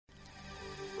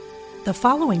The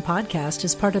following podcast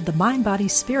is part of the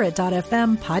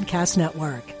MindBodySpirit.fm podcast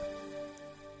network.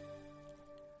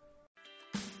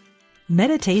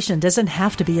 Meditation doesn't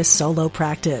have to be a solo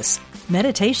practice.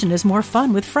 Meditation is more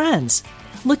fun with friends.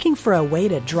 Looking for a way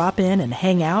to drop in and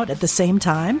hang out at the same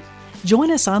time? Join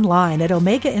us online at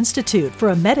Omega Institute for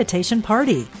a meditation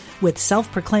party with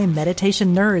self-proclaimed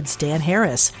meditation nerds Dan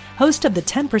Harris, host of the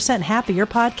 10% Happier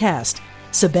podcast,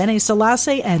 Sebene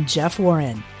Selassie, and Jeff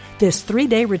Warren. This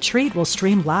 3-day retreat will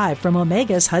stream live from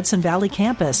Omega's Hudson Valley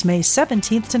campus May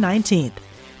 17th to 19th.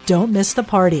 Don't miss the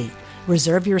party.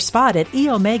 Reserve your spot at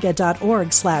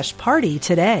eomega.org/party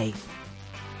today.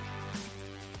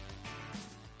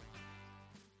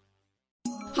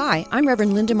 Hi, I'm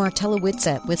Reverend Linda Martella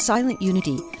Whitsett with Silent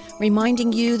Unity,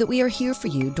 reminding you that we are here for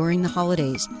you during the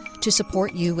holidays to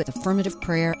support you with affirmative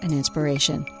prayer and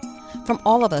inspiration. From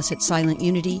all of us at Silent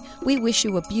Unity, we wish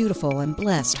you a beautiful and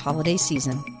blessed holiday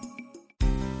season.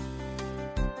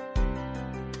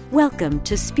 Welcome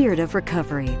to Spirit of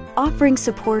Recovery, offering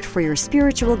support for your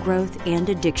spiritual growth and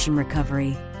addiction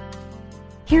recovery.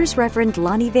 Here's Reverend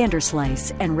Lonnie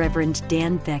Vanderslice and Reverend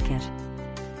Dan Beckett.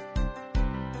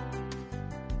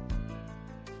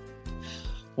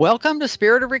 Welcome to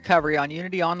Spirit of Recovery on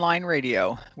Unity Online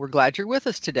Radio. We're glad you're with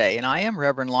us today, and I am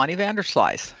Reverend Lonnie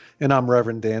Vanderslice. And I'm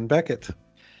Reverend Dan Beckett.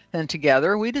 And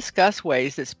together we discuss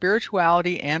ways that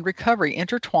spirituality and recovery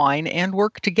intertwine and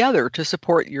work together to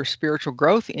support your spiritual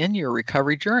growth in your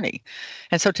recovery journey.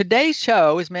 And so today's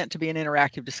show is meant to be an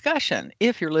interactive discussion.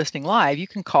 If you're listening live, you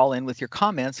can call in with your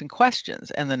comments and questions,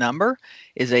 and the number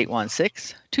is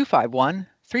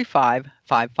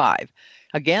 816-251-3555.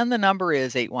 Again, the number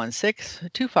is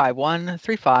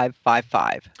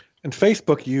 816-251-3555. And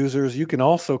Facebook users, you can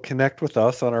also connect with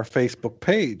us on our Facebook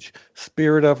page,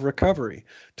 Spirit of Recovery,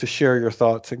 to share your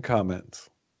thoughts and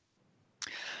comments.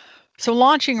 So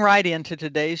launching right into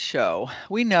today's show,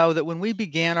 we know that when we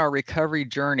began our recovery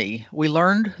journey, we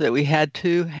learned that we had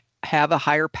to have a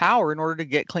higher power in order to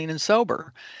get clean and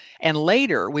sober. And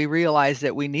later, we realized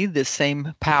that we need this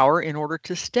same power in order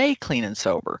to stay clean and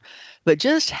sober. But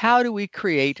just how do we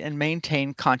create and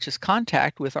maintain conscious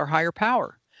contact with our higher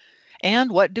power?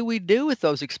 And what do we do with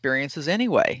those experiences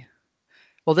anyway?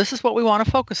 Well, this is what we want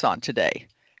to focus on today.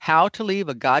 How to live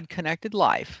a God-connected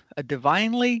life, a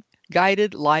divinely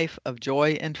guided life of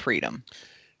joy and freedom.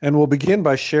 And we'll begin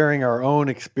by sharing our own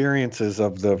experiences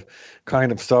of the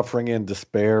kind of suffering and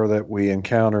despair that we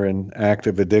encounter in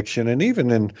active addiction and even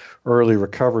in early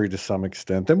recovery to some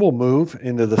extent. Then we'll move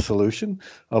into the solution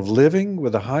of living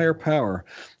with a higher power.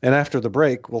 And after the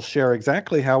break, we'll share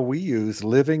exactly how we use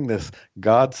living this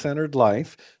God-centered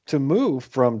life to move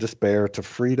from despair to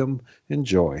freedom and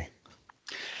joy.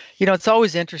 You know, it's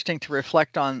always interesting to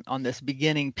reflect on this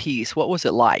beginning piece. What was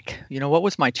it like? You know, what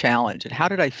was my challenge and how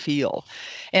did I feel?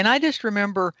 And I just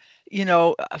remember, you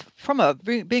know, from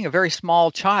being a very small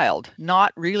child,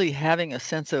 not really having a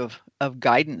sense of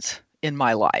guidance in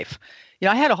my life. You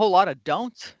know, I had a whole lot of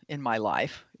don'ts in my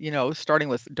life, you know, starting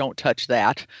with don't touch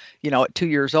that, you know, at 2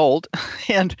 years old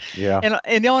and you know,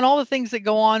 and all the things that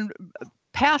go on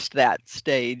past that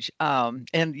stage.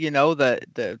 And, you know,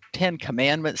 the 10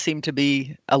 Commandments seem to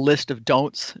be a list of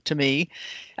don'ts to me.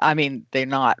 I mean, they're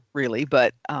not really,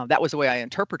 but that was the way I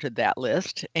interpreted that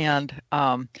list. And,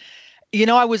 you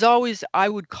know, I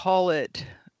would call it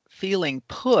feeling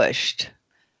pushed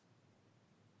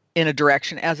in a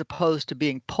direction as opposed to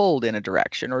being pulled in a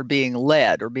direction or being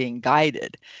led or being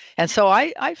guided. And so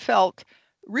I felt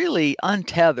really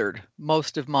untethered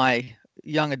most of my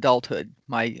young adulthood,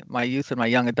 my youth and my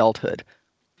young adulthood.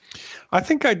 I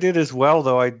think I did as well,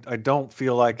 though I don't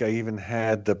feel like I even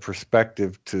had the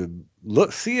perspective to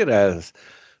see it as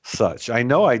such. I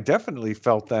know I definitely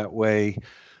felt that way,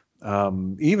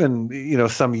 even, you know,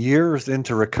 some years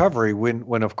into recovery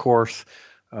when of course,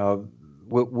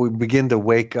 we begin to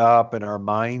wake up and our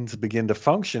minds begin to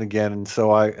function again. And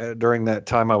so during that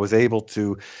time, I was able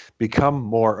to become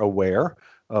more aware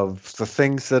of the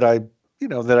things that I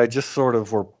just sort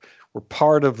of were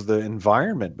part of the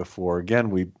environment before. Again,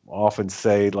 we often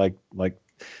say like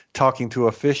talking to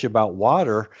a fish about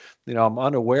water, you know, I'm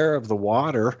unaware of the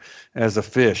water as a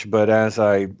fish, but as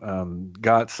I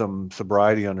got some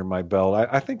sobriety under my belt,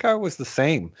 I think I was the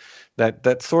same.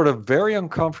 That sort of very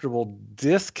uncomfortable,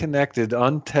 disconnected,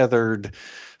 untethered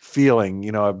feeling.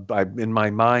 You know, in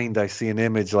my mind, I see an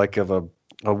image like of a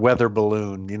weather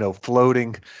balloon, you know,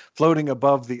 floating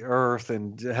above the earth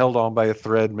and held on by a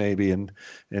thread maybe, and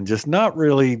just not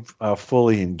really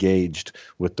fully engaged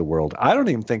with the world. I don't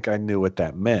even think I knew what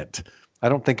that meant. I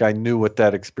don't think I knew what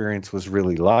that experience was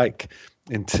really like.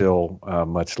 until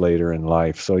much later in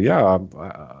life. So yeah,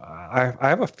 I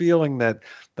have a feeling that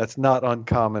that's not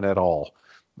uncommon at all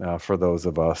for those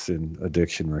of us in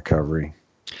addiction recovery.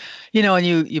 And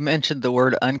you mentioned the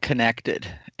word unconnected,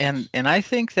 and I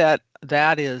think that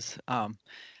is,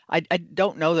 I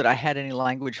don't know that I had any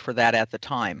language for that at the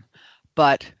time,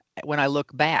 but when I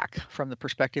look back from the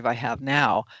perspective I have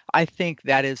now, I think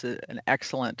that is an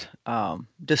excellent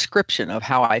description of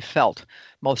how I felt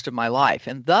most of my life,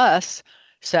 and thus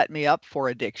set me up for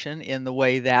addiction in the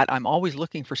way that I'm always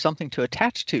looking for something to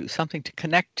attach to, something to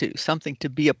connect to, something to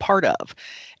be a part of.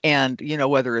 And,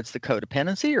 whether it's the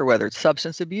codependency or whether it's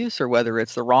substance abuse or whether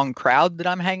it's the wrong crowd that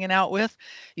I'm hanging out with,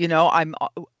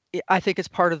 I think it's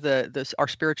part of our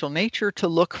spiritual nature to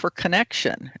look for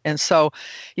connection. And so,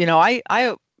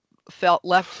 I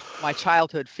left my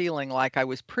childhood feeling like I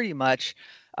was pretty much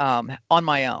on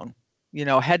my own.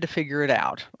 Had to figure it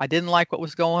out. I didn't like what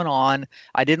was going on.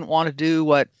 I didn't want to do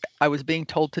what I was being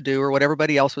told to do or what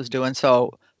everybody else was doing.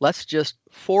 So let's just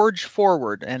forge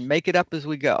forward and make it up as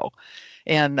we go.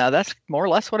 And that's more or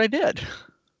less what I did.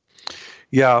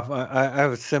 Yeah, I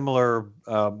have similar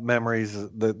memories.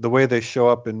 The way they show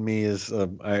up in me is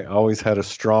I always had a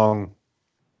strong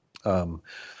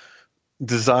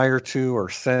desire to or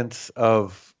sense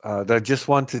of that I just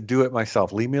want to do it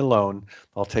myself. Leave me alone.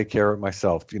 I'll take care of it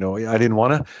myself. I didn't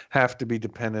want to have to be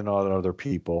dependent on other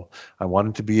people. I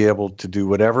wanted to be able to do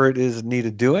whatever it is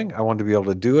needed doing. I wanted to be able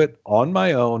to do it on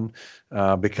my own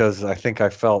because I think I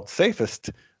felt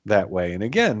safest that way. And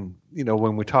again,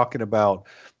 when we're talking about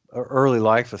early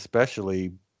life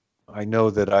especially, I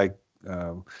know that I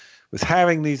was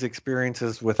having these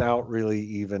experiences without really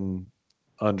even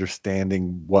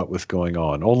understanding what was going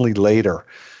on. Only later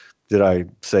did I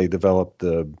develop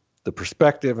the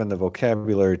perspective and the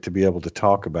vocabulary to be able to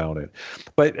talk about it.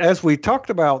 But as we talked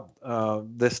about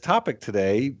this topic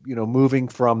today, moving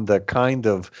from the kind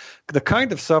of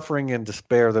suffering and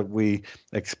despair that we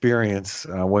experience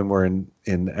when we're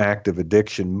in active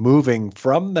addiction, moving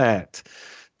from that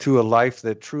to a life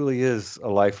that truly is a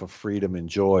life of freedom and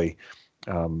joy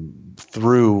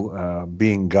through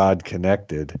being God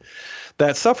connected.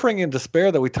 That suffering and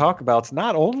despair that we talk about is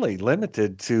not only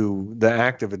limited to the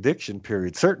active addiction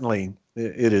period. Certainly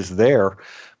it is there,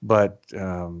 but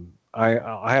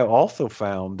I have also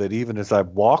found that even as I've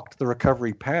walked the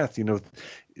recovery path,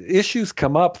 issues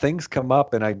come up, things come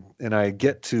up, and I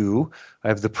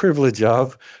have the privilege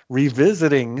of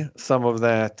revisiting some of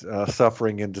that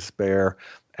suffering and despair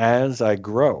as I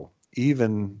grow,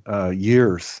 even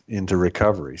years into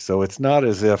recovery. So it's not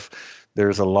as if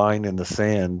there's a line in the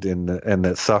sand and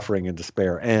that suffering and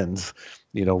despair ends,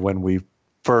 when we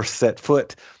first set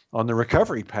foot on the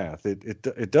recovery path.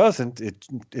 It doesn't.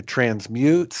 It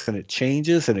transmutes and it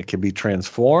changes and it can be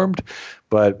transformed,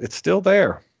 but it's still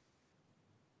there.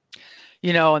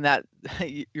 And that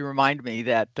you remind me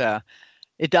that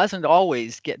it doesn't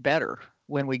always get better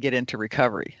when we get into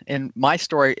recovery. And my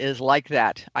story is like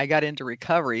that. I got into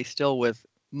recovery still with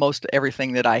most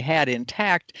everything that I had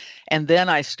intact, and then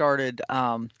I started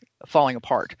falling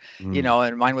apart,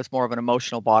 and mine was more of an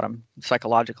emotional bottom,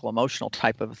 psychological, emotional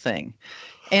type of a thing.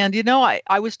 And,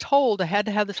 I was told I had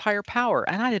to have this higher power,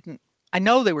 and I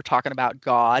know they were talking about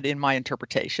God in my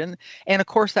interpretation. And of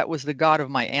course, that was the God of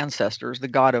my ancestors, the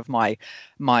God of my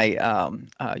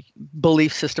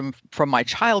belief system from my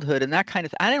childhood and that kind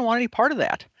of thing. I didn't want any part of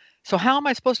that. So how am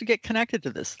I supposed to get connected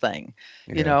to this thing?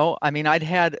 Yeah. I'd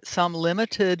had some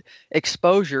limited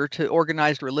exposure to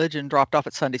organized religion, dropped off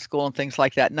at Sunday school and things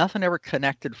like that. Nothing ever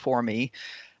connected for me.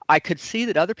 I could see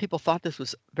that other people thought this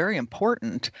was very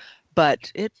important,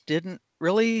 but it didn't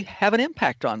really have an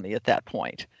impact on me at that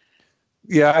point.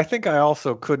 Yeah, I think I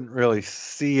also couldn't really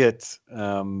see it,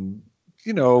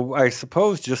 I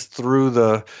suppose just through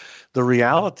the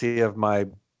reality of my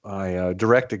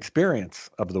direct experience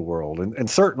of the world. And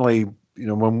certainly,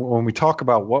 when we talk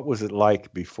about what was it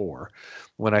like before,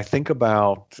 when I think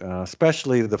about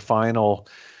especially the final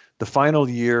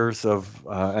years of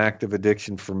active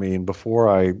addiction for me and before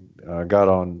I got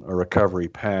on a recovery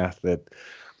path, that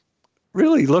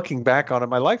really looking back on it,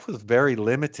 my life was very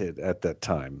limited at that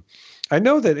time. I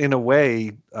know that in a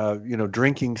way,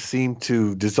 drinking seemed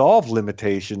to dissolve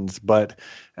limitations, but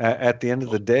at the end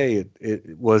of the day,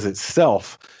 it was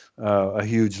itself a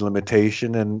huge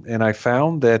limitation. And I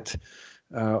found that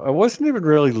I wasn't even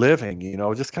really living,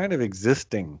 just kind of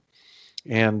existing.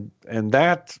 And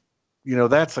that,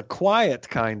 that's a quiet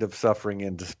kind of suffering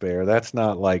and despair. That's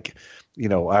not like,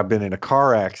 I've been in a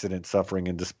car accident suffering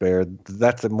and despair.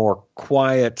 That's a more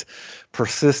quiet,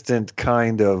 persistent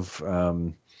kind of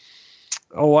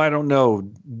oh, I don't know,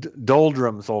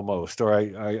 doldrums almost, or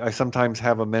I sometimes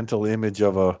have a mental image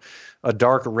of a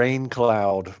dark rain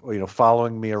cloud,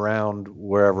 following me around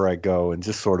wherever I go and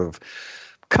just sort of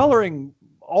coloring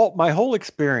all my whole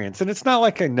experience. And it's not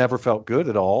like I never felt good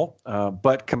at all,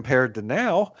 but compared to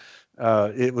now,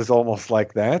 it was almost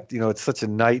like that. It's such a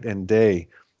night and day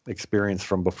experience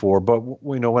from before. But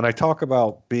when I talk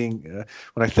about when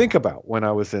I think about when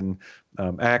I was in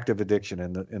active addiction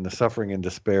and the suffering and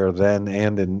despair then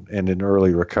and in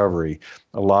early recovery,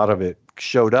 a lot of it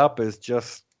showed up as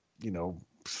just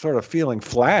sort of feeling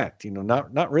flat,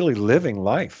 not really living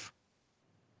life.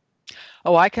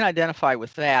 Oh, I can identify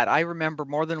with that. I remember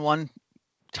more than one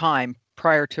time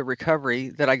prior to recovery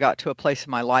that I got to a place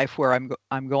in my life where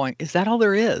I'm going, is that all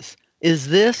there is? Is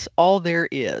this all there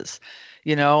is?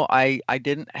 I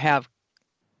didn't have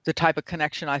the type of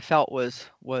connection I felt was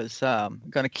going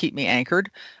to keep me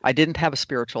anchored. I didn't have a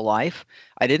spiritual life.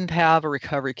 I didn't have a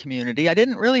recovery community. I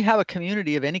didn't really have a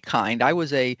community of any kind. I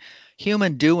was a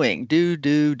human doing, do,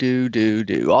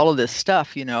 all of this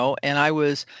stuff, and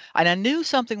I knew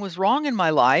something was wrong in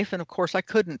my life. And of course, I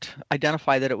couldn't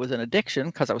identify that it was an addiction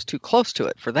because I was too close to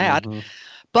it for that. Mm-hmm.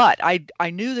 But I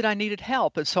knew that I needed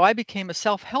help. And so I became a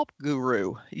self-help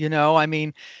guru,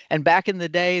 and back in the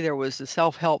day, there was the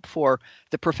self-help for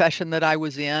the profession that I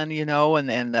was in,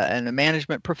 and the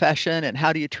management profession and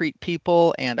how do you treat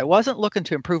people. And I wasn't looking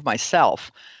to improve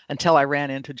myself until I ran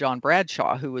into John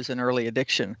Bradshaw, who was an early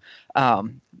addiction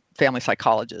family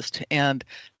psychologist. And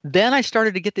then I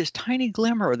started to get this tiny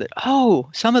glimmer that,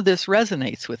 some of this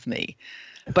resonates with me.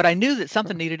 But I knew that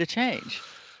something needed to change.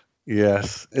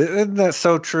 Yes. Isn't that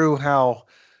so true how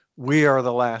we are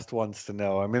the last ones to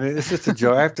know? I mean, it's just a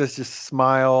joke. I have to just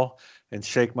smile and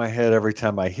shake my head every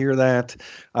time I hear that.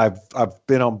 I've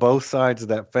been on both sides of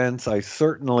that fence. I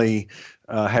certainly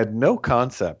had no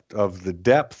concept of the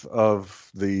depth of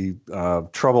the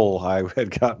trouble I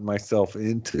had gotten myself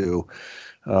into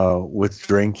with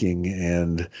drinking.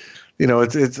 And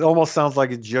it almost sounds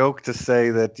like a joke to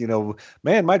say that,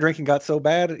 man, my drinking got so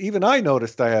bad, even I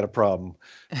noticed I had a problem.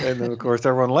 And then, of course,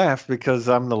 everyone laughed because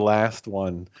I'm the last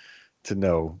one to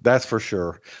know. That's for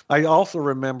sure. I also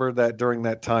remember that during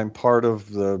that time, part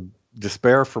of the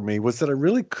despair for me was that I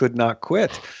really could not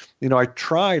quit.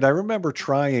 I remember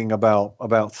trying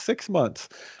about 6 months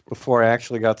before I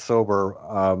actually got sober.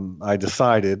 I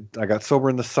decided I got sober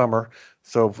in the summer.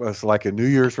 So it was like a New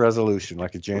Year's resolution,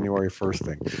 like a January 1st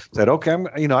thing. Said, okay,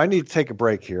 I need to take a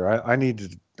break here. I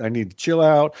need to chill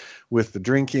out with the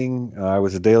drinking. I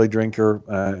was a daily drinker,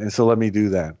 and so let me do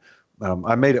that.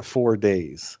 I made it 4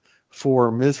 days,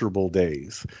 4 miserable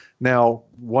days. Now,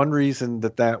 one reason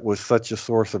that was such a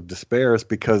source of despair is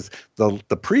because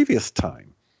the previous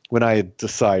time when I had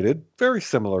decided very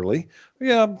similarly,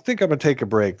 I think I'm going to take a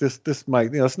break. This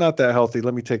might, it's not that healthy.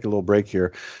 Let me take a little break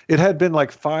here. It had been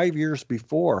like 5 years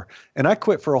before, and I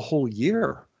quit for a whole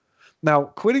year. Now,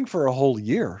 quitting for a whole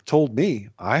year told me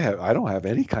I don't have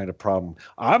any kind of problem.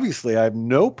 Obviously, I have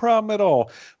no problem at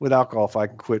all with alcohol if I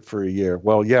can quit for a year.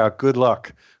 Well, yeah, good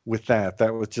luck with that.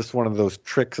 That was just one of those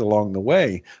tricks along the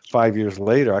way. 5 years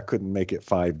later, I couldn't make it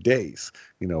 5 days,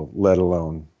 let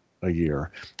alone a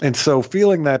year. And so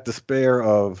feeling that despair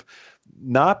of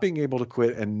not being able to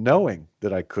quit and knowing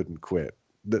that I couldn't quit,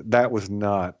 that was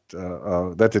not,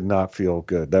 that did not feel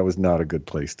good. That was not a good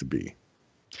place to be.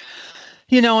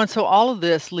 And so all of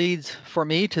this leads for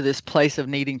me to this place of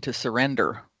needing to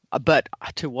surrender, but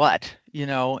to what,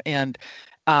 and,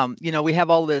 we have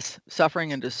all this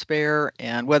suffering and despair,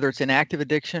 and whether it's in active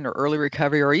addiction or early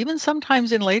recovery, or even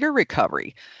sometimes in later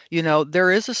recovery,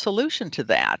 there is a solution to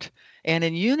that. And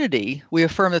in Unity, we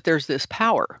affirm that there's this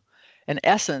power, an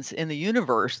essence in the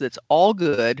universe that's all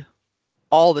good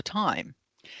all the time.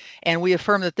 And we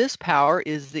affirm that this power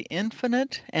is the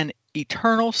infinite and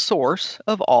eternal source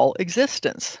of all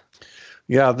existence.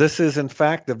 Yeah, this is in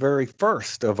fact the very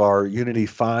first of our Unity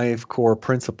 5 core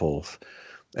principles.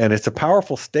 And it's a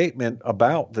powerful statement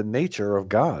about the nature of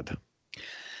God.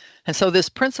 And so this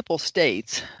principle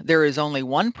states, there is only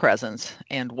one presence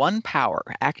and one power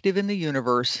active in the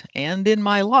universe and in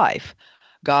my life,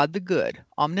 God the good,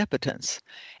 omnipotence.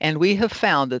 And we have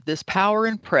found that this power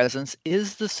and presence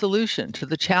is the solution to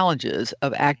the challenges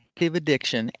of active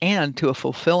addiction and to a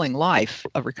fulfilling life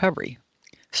of recovery.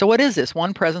 So what is this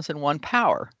one presence and one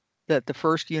power that the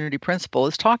first Unity principle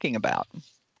is talking about?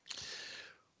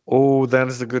 Oh, that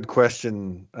is a good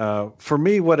question. For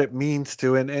me, what it means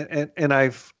to, and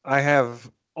I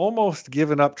have almost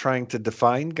given up trying to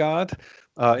define God.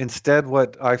 Instead,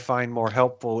 what I find more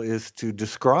helpful is to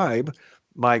describe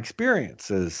my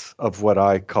experiences of what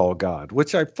I call God,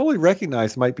 which I fully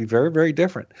recognize might be very, very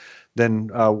different than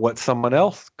what someone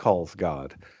else calls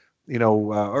God.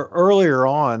 Earlier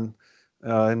on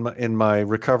in my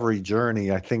recovery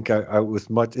journey, I think I was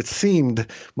much. It seemed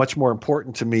much more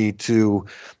important to me to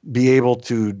be able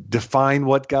to define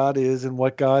what God is and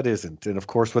what God isn't, and of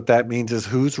course, what that means is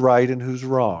who's right and who's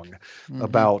wrong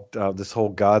about this whole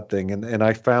God thing. And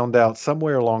I found out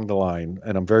somewhere along the line,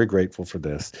 and I'm very grateful for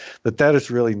this, that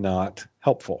is really not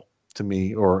helpful to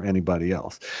me or anybody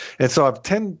else. And so I've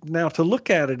tend now to look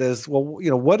at it as, well,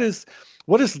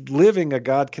 what does living a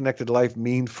God-connected life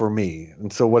mean for me?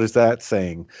 And so what is that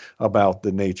saying about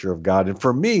the nature of God? And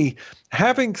for me,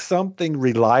 having something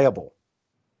reliable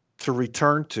to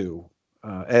return to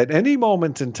at any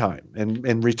moment in time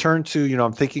and return to,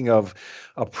 I'm thinking of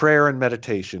a prayer and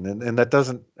meditation. And that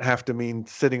doesn't have to mean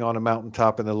sitting on a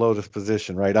mountaintop in the lotus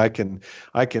position, right? I can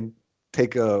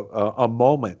take a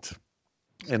moment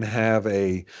and have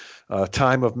a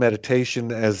time of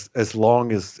meditation as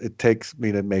long as it takes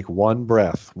me to make one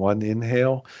breath, one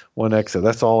inhale, one exhale.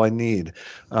 That's all I need,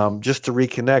 just to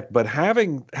reconnect. But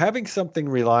having something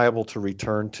reliable to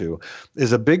return to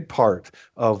is a big part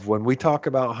of when we talk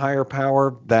about higher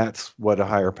power. That's what a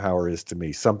higher power is to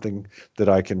me, something that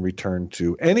I can return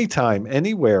to anytime,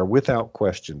 anywhere, without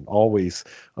question, always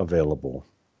available.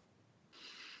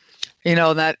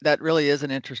 That really is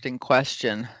an interesting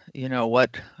question.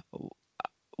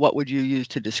 What would you use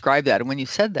to describe that? And when you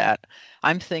said that,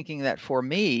 I'm thinking that for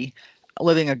me,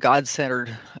 living a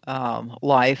God-centered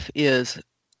life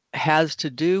has to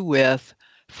do with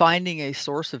finding a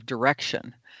source of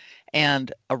direction,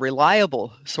 and a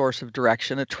reliable source of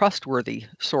direction, a trustworthy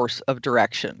source of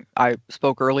direction. I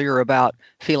spoke earlier about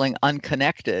feeling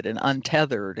unconnected and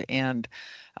untethered, and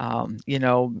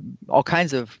all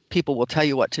kinds of people will tell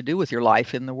you what to do with your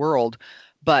life in the world,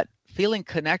 but feeling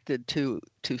connected to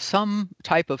some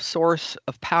type of source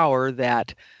of power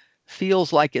that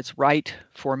feels like it's right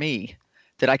for me,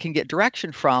 that I can get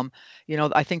direction from,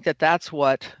 I think that's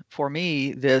what, for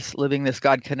me, living this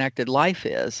God-connected life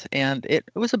is. And it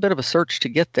was a bit of a search to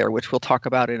get there, which we'll talk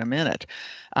about in a minute.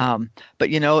 But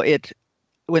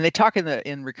when they talk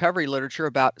in recovery literature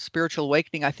about spiritual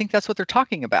awakening, I think that's what they're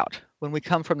talking about. When we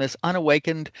come from this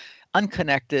unawakened,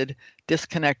 unconnected,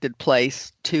 disconnected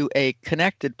place to a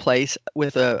connected place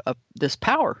with this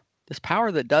power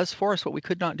that does for us what we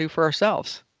could not do for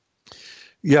ourselves.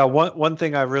 Yeah, one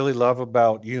thing I really love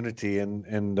about Unity,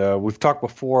 and we've talked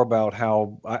before about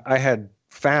how I had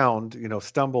found,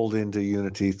 stumbled into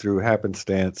Unity through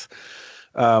happenstance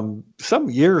some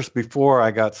years before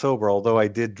I got sober, although I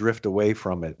did drift away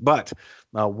from it. But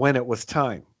when it was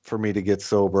time for me to get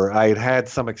sober, I had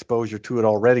some exposure to it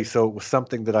already, so it was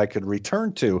something that I could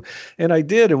return to. And I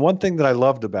did. And one thing that I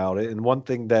loved about it, and one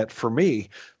thing that for me,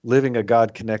 living a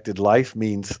God-connected life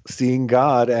means seeing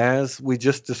God as we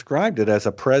just described it, as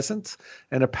a presence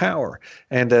and a power,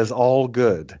 and as all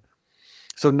good.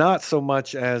 So not so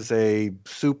much as a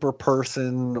super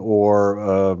person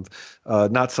or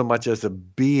not so much as a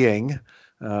being,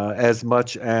 as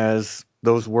much as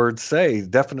those words say,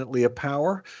 definitely a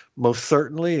power, most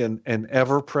certainly, and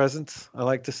ever presence, I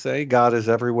like to say. God is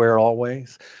everywhere,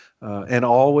 always, and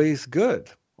always good,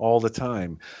 all the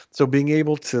time. So being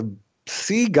able to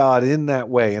see God in that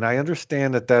way, and I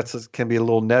understand that can be a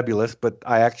little nebulous, but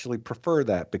I actually prefer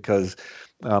that because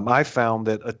I found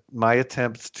that my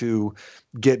attempts to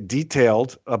get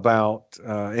detailed about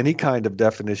any kind of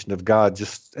definition of God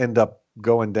just end up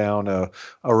going down a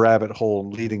rabbit hole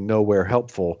and leading nowhere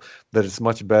helpful, that it's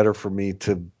much better for me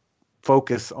to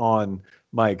focus on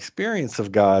my experience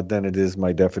of God than it is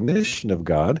my definition of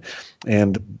God.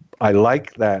 And I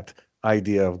like that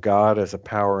idea of God as a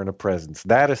power and a presence.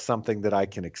 That is something that I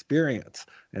can experience,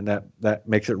 and that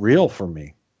makes it real for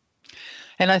me.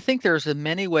 And I think there's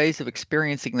many ways of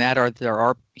experiencing that, or there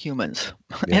are humans,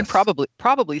 yes, and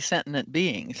probably sentient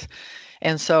beings.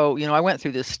 And so, I went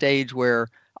through this stage where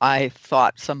I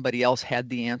thought somebody else had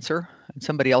the answer and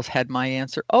somebody else had my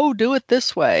answer. Oh, do it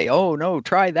this way. Oh, no,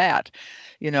 try that.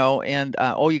 And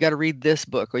you got to read this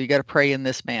book, or you got to pray in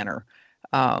this manner.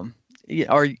 Or,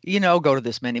 go to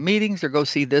this many meetings, or go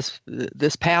see this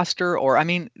pastor, or,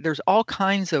 there's all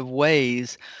kinds of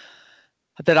ways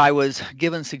that I was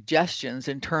given suggestions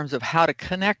in terms of how to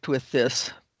connect with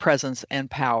this presence and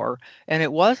power. And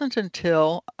it wasn't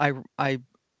until I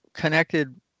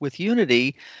connected with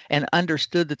Unity and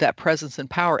understood that presence and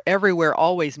power everywhere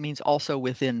always means also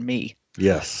within me.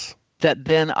 Yes. That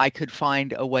then I could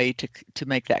find a way to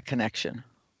make that connection.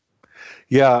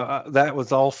 Yeah, that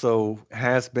was also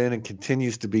has been and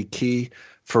continues to be key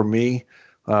for me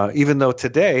Even though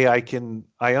today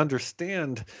I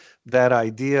understand that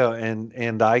idea,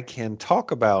 and I can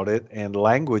talk about it and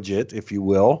language it, if you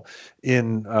will,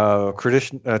 in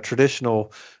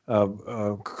traditional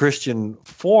Christian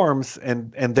forms,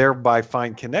 and thereby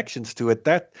find connections to it.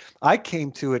 That I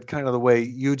came to it kind of the way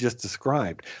you just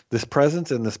described. This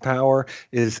presence and this power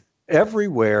is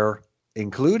everywhere,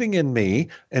 including in me.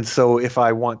 And so if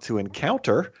I want to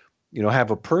encounter,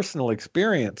 have a personal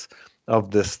experience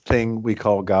of this thing we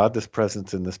call God, this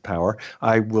presence and this power,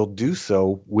 I will do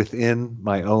so within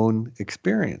my own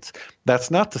experience.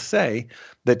 That's not to say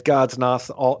that God's not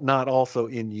also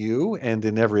in you and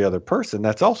in every other person.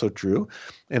 That's also true.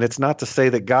 And it's not to say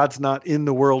that God's not in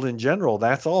the world in general.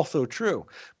 That's also true.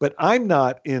 But I'm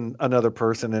not in another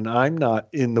person, and I'm not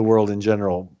in the world in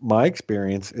general. My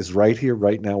experience is right here,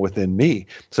 right now within me.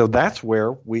 So that's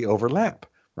where we overlap.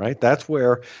 Right? That's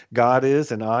where God is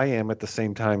and I am at the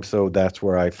same time. So that's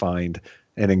where I find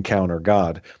and encounter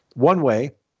God. One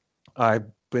way I've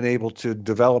been able to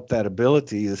develop that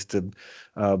ability is to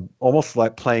almost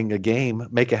like playing a game,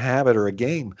 make a habit or a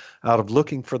game out of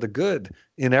looking for the good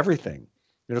in everything.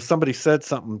 Somebody said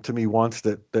something to me once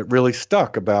that really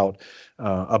stuck about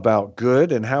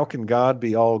good and how can God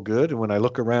be all good? And when I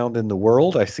look around in the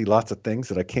world, I see lots of things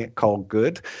that I can't call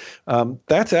good.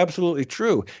 That's absolutely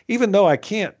true. Even though I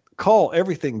can't call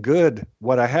everything good,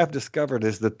 what I have discovered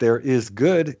is that there is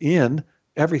good in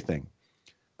everything.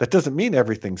 That doesn't mean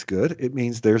everything's good. It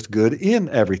means there's good in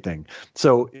everything.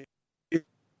 So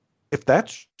if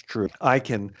that's true, I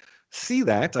can see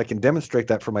that, I can demonstrate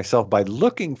that for myself by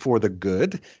looking for the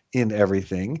good in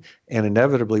everything. And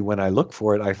inevitably, when I look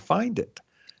for it, I find it.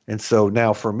 And so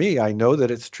now for me, I know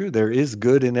that it's true. There is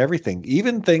good in everything,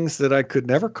 even things that I could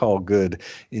never call good.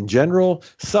 In general,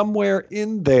 somewhere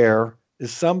in there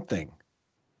is something.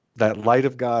 That light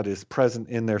of God is present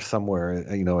in there somewhere,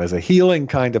 as a healing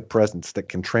kind of presence that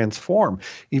can transform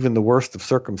even the worst of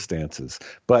circumstances.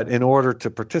 But in order to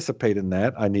participate in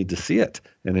that, I need to see it.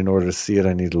 And in order to see it,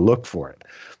 I need to look for it.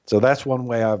 So that's one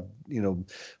way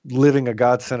living a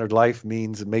God-centered life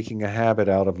means making a habit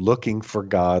out of looking for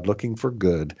God, looking for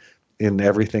good in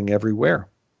everything, everywhere.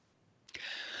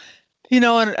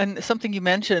 And something you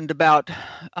mentioned about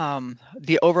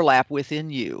the overlap within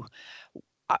you.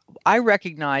 I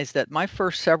recognize that my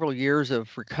first several years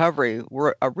of recovery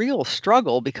were a real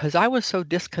struggle because I was so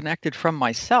disconnected from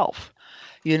myself.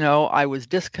 I was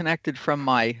disconnected from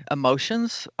my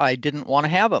emotions. I didn't want to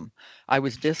have them. I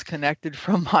was disconnected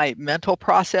from my mental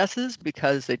processes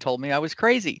because they told me I was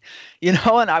crazy,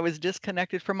 and I was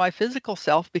disconnected from my physical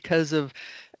self because of,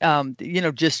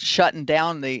 just shutting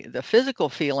down the physical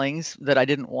feelings that I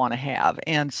didn't want to have.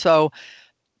 And so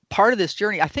part of this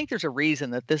journey, I think there's a reason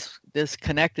that this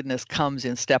connectedness comes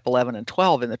in step 11 and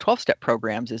 12 in the 12-step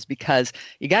programs, is because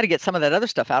you got to get some of that other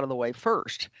stuff out of the way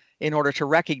first in order to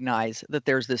recognize that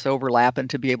there's this overlap and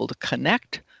to be able to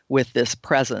connect with this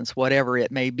presence, whatever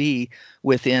it may be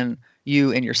within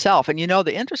you and yourself. And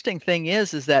the interesting thing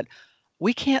is that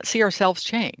we can't see ourselves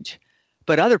change,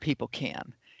 but other people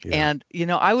can. Yeah. And,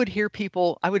 I would hear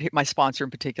my sponsor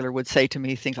in particular would say to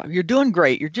me things like, "You're doing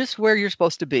great. You're just where you're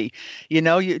supposed to be. You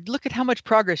look at how much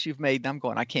progress you've made." And I'm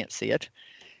going, I can't see it.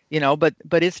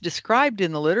 But it's described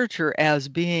in the literature as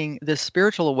being this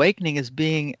spiritual awakening as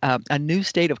being a new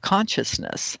state of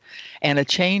consciousness and a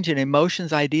change in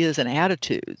emotions, ideas, and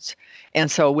attitudes. And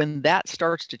so when that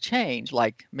starts to change,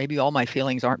 like maybe all my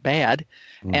feelings aren't bad,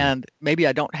 and maybe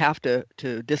I don't have to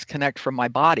disconnect from my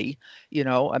body,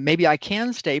 maybe I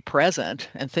can stay present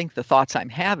and think the thoughts I'm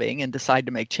having and decide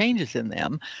to make changes in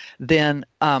them, then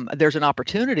there's an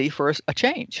opportunity for a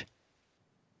change.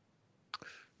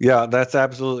 Yeah, that's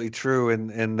absolutely true.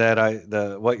 And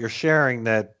that what you're sharing,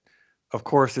 that of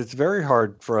course it's very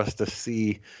hard for us to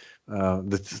see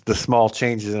the small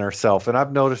changes in ourselves. And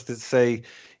I've noticed it, say,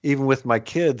 even with my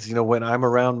kids, when I'm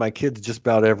around my kids just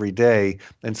about every day,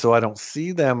 and so I don't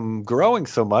see them growing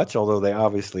so much, although they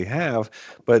obviously have.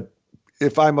 But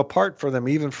if I'm apart from them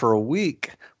even for a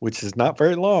week, which is not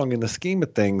very long in the scheme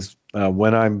of things,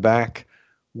 when I'm back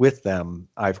with them,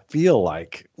 I feel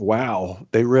like, wow,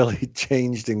 they really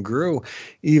changed and grew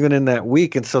even in that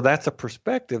week. And so that's a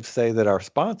perspective, say, that our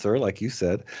sponsor, like you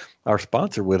said, our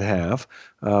sponsor would have,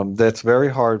 that's very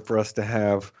hard for us to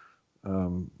have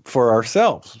for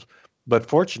ourselves. But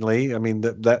fortunately, I mean,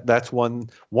 that's one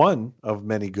of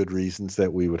many good reasons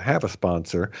that we would have a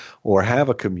sponsor or have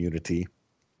a community,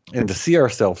 and to see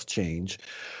ourselves change,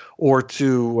 or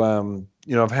to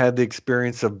I've had the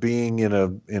experience of being in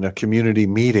a community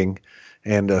meeting,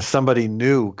 and somebody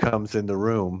new comes in the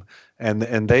room, and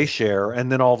they share,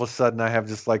 and then all of a sudden I have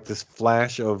just like this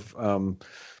flash of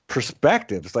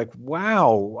perspectives. Like,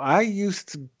 wow,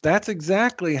 that's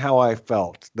exactly how I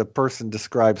felt. The person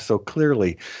described so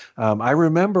clearly. I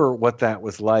remember what that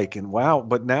was like, and wow,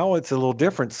 but now it's a little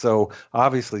different. So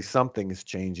obviously something is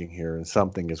changing here and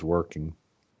something is working.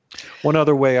 One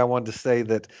other way I wanted to say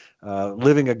that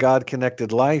living a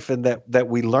God-connected life, and that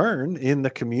we learn in the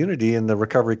community, in the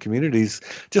recovery communities,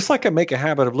 just like I make a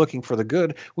habit of looking for the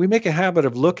good, we make a habit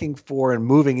of looking for and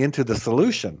moving into the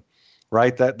solution,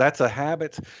 right? That's a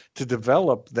habit to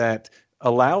develop that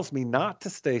allows me not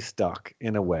to stay stuck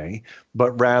in a way,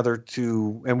 but rather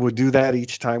to, and we'll do that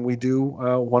each time we do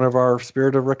one of our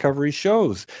Spirit of Recovery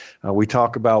shows. We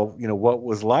talk about, what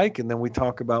was like, and then we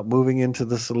talk about moving into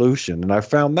the solution. And I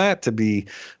found that to be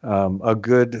a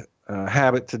good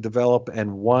habit to develop,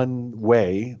 and one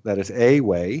way, that is a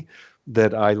way,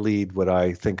 that I lead what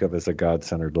I think of as a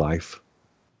God-centered life.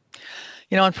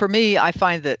 And for me, I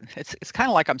find that it's kind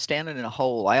of like I'm standing in a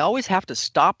hole. I always have to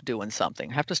stop doing something.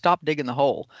 I have to stop digging the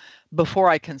hole before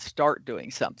I can start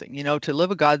doing something. To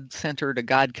live a God-centered, a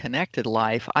God-connected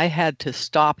life, I had to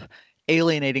stop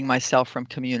alienating myself from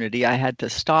community. I had to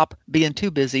stop being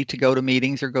too busy to go to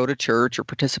meetings or go to church or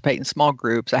participate in small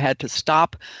groups. I had to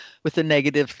stop with the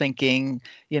negative thinking.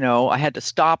 I had to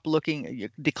stop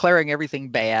declaring everything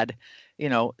bad.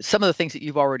 Some of the things that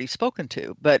you've already spoken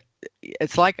to, but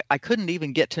it's like I couldn't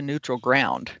even get to neutral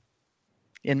ground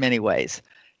in many ways.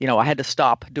 I had to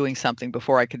stop doing something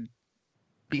before I could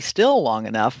be still long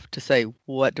enough to say,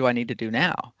 what do I need to do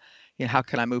now? How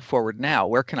can I move forward now?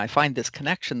 Where can I find this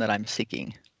connection that I'm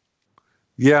seeking?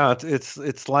 Yeah,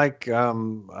 it's like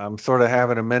I'm sort of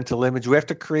having a mental image. We have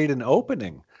to create an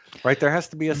opening. Right, there has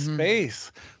to be a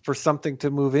space for something to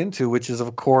move into, which is,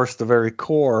 of course, the very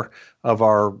core of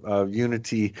our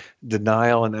Unity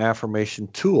denial and affirmation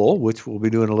tool, which we'll be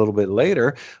doing a little bit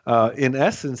later. In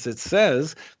essence, it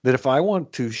says that if I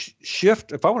want to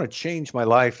if I want to change my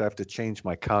life, I have to change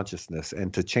my consciousness.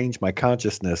 And to change my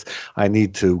consciousness, I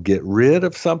need to get rid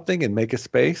of something and make a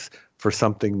space for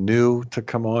something new to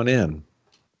come on in.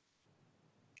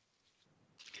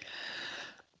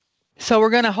 So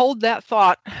we're going to hold that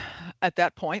thought at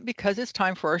that point because it's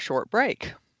time for a short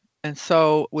break. And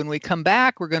so when we come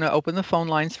back, we're going to open the phone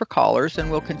lines for callers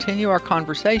and we'll continue our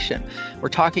conversation. We're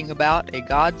talking about a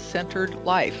God-centered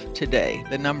life today.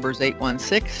 The number is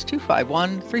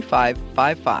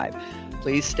 816-251-3555.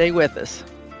 Please stay with us.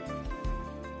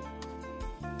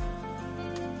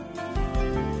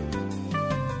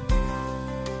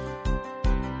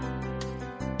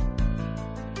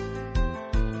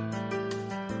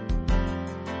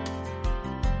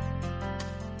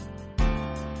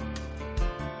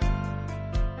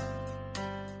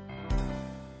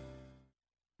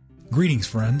 Greetings,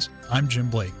 friends. I'm Jim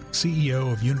Blake,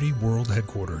 CEO of Unity World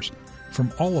Headquarters.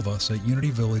 From all of us at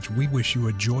Unity Village, we wish you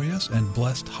a joyous and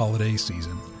blessed holiday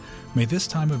season. May this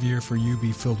time of year for you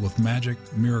be filled with magic,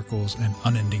 miracles, and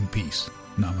unending peace.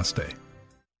 Namaste.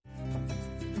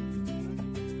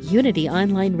 Unity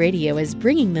Online Radio is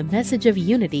bringing the message of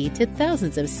unity to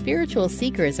thousands of spiritual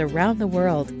seekers around the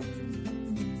world.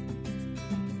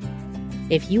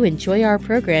 If you enjoy our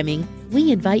programming,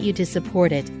 we invite you to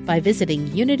support it by visiting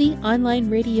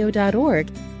unityonlineradio.org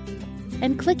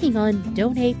and clicking on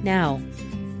Donate Now.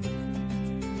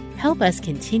 Help us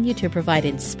continue to provide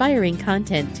inspiring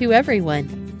content to everyone.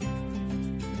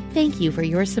 Thank you for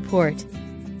your support.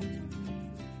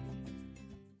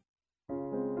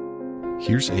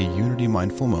 Here's a Unity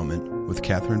Mindful Moment with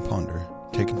Catherine Ponder,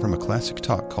 taken from a classic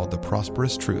talk called The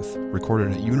Prosperous Truth,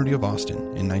 recorded at Unity of Austin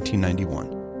in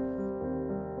 1991.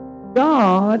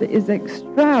 God is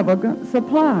extravagant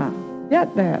supply.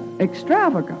 Get that?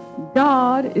 Extravagant.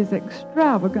 God is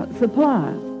extravagant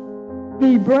supply.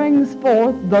 He brings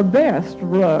forth the best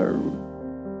roe.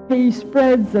 He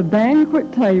spreads a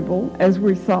banquet table, as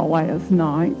we saw last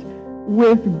night,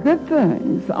 with good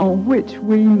things on which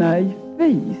we may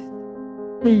feast.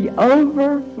 He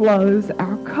overflows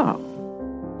our cup.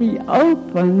 He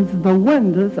opens the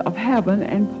windows of heaven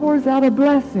and pours out a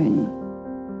blessing.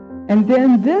 And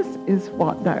then this is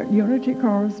what the Unity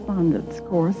Correspondence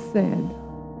Course said.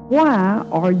 Why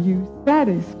are you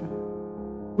satisfied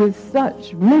with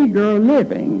such meager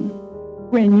living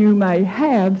when you may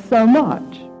have so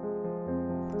much?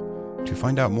 To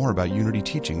find out more about Unity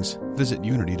teachings, visit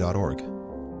unity.org.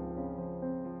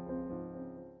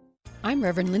 I'm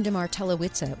Reverend Linda Martella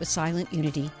Whitsett with Silent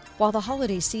Unity. While the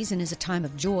holiday season is a time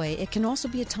of joy, it can also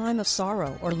be a time of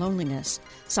sorrow or loneliness.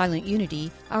 Silent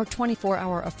Unity, our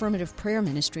 24-hour affirmative prayer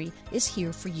ministry, is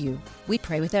here for you. We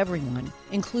pray with everyone,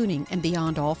 including and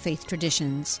beyond all faith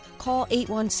traditions. Call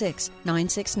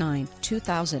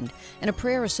 816-969-2000, and a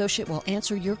prayer associate will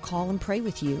answer your call and pray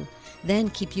with you,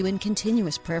 then keep you in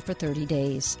continuous prayer for 30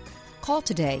 days. Call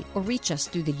today or reach us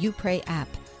through the You Pray app.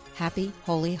 Happy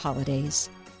Holy Holidays.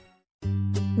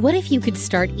 What if you could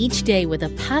start each day with a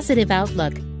positive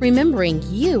outlook, remembering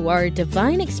you are a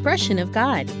divine expression of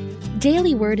God?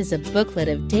 Daily Word is a booklet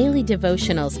of daily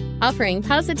devotionals offering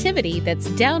positivity that's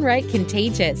downright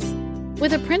contagious.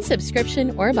 With a print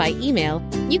subscription or by email,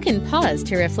 you can pause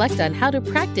to reflect on how to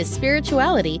practice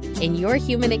spirituality in your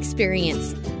human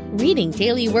experience. Reading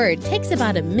Daily Word takes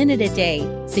about a minute a day,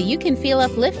 so you can feel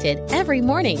uplifted every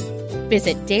morning.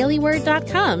 Visit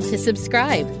dailyword.com to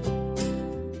subscribe.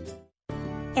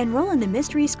 Enroll in the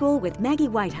Mystery School with Maggie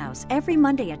Whitehouse every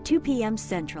Monday at 2 p.m.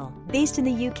 Central. Based in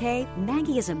the UK,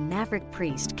 Maggie is a maverick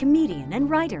priest, comedian, and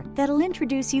writer that'll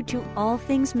introduce you to all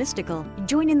things mystical.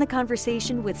 Join in the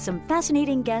conversation with some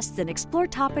fascinating guests and explore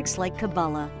topics like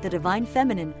Kabbalah, the Divine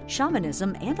Feminine,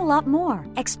 shamanism, and a lot more.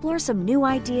 Explore some new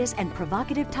ideas and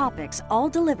provocative topics, all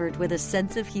delivered with a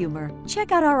sense of humor.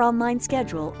 Check out our online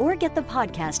schedule or get the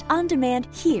podcast on demand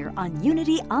here on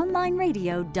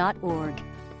UnityOnlineRadio.org.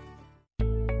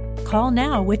 Call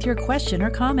now with your question or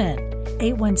comment.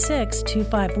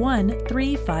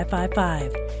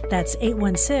 816-251-3555. That's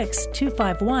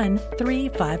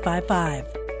 816-251-3555.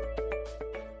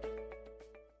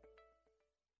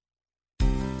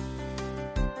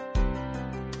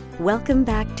 Welcome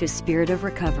back to Spirit of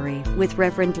Recovery with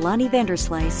Reverend Lonnie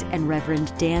Vanderslice and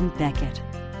Reverend Dan Beckett.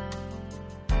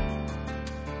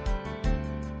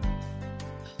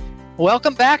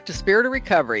 Welcome back to Spirit of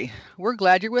Recovery. We're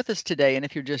glad you're with us today, and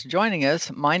if you're just joining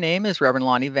us, my name is Reverend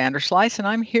Lonnie Vanderslice, and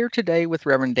I'm here today with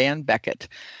Reverend Dan Beckett.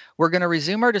 We're going to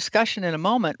resume our discussion in a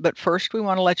moment, but first we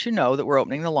want to let you know that we're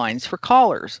opening the lines for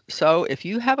callers. So if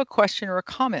you have a question or a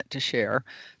comment to share,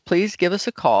 please give us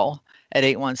a call at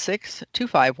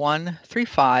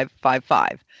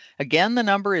 816-251-3555. Again, the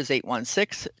number is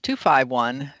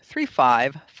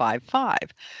 816-251-3555.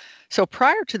 So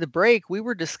prior to the break, we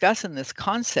were discussing this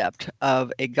concept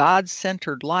of a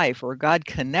God-centered life or a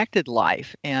God-connected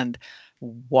life and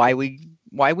why we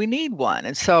need one.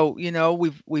 And so,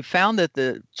 we've found that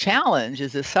the challenge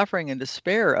is the suffering and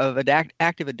despair of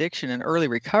active addiction and early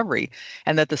recovery,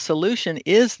 and that the solution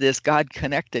is this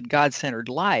God-connected, God-centered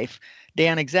life.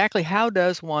 Dan, exactly how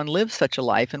does one live such a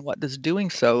life, and what does doing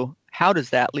so, how does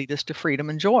that lead us to freedom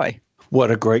and joy?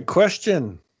 What a great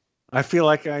question. I feel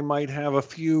like I might have a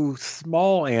few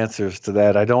small answers to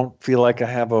that. I don't feel like I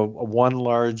have a one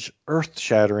large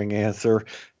earth-shattering answer.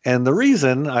 And the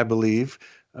reason, I believe,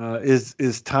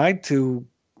 is tied to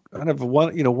kind of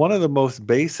one of the most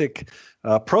basic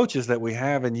approaches that we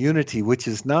have in Unity, which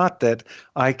is not that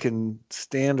I can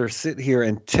stand or sit here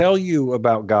and tell you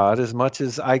about God as much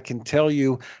as I can tell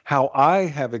you how I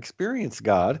have experienced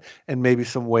God, and maybe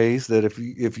some ways that if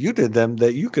you did them,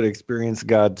 that you could experience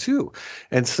God too.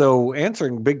 And so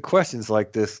answering big questions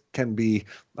like this can be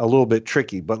a little bit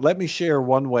tricky, but let me share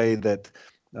one way that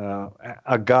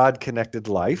a God-connected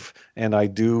life, and I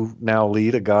do now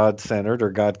lead a God-centered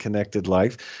or God-connected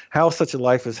life, how such a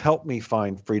life has helped me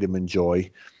find freedom and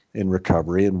joy in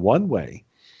recovery. And one way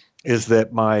is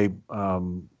that my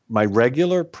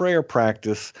regular prayer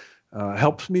practice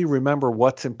helps me remember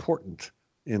what's important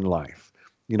in life.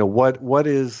 What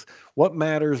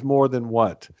matters more than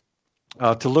what.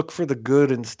 To look for the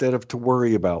good instead of to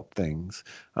worry about things.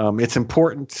 It's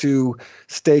important to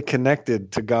stay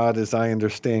connected to God as I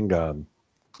understand God.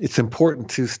 It's important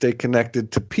to stay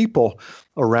connected to people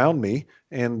around me,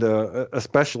 and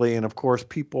especially, and of course,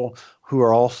 people who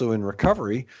are also in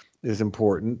recovery is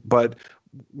important. But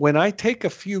when I take a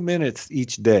few minutes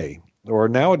each day, or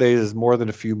nowadays is more than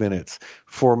a few minutes,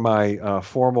 for my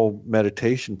formal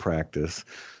meditation practice,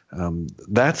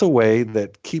 that's a way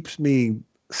that keeps me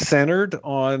centered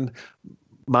on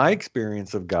my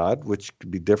experience of God, which could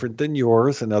be different than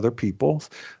yours and other people's,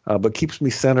 but keeps me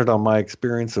centered on my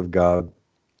experience of God.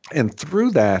 And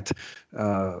through that,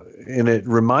 and it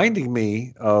reminding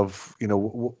me of,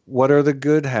 what are the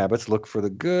good habits, look for the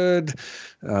good,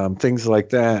 things like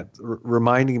that,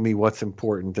 reminding me what's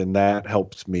important. And that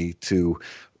helps me to,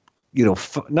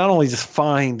 not only just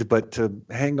find, but to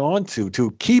hang on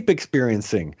to keep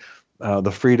experiencing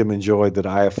the freedom and joy that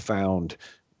I have found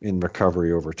in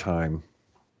recovery over time.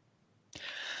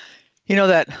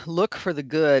 That look for the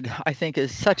good, I think,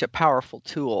 is such a powerful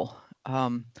tool.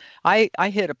 I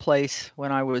hit a place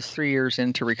when I was 3 years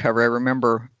into recovery. I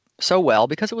remember so well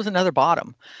because it was another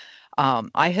bottom.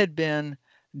 I had been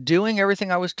doing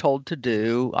everything I was told to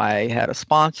do. I had a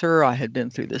sponsor. I had been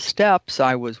through the steps.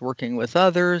 I was working with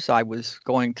others. I was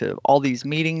going to all these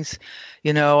meetings.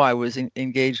 I was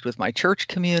engaged with my church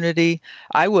community.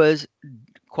 I was,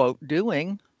 quote,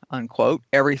 doing, unquote,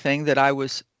 everything that I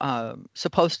was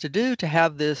supposed to do to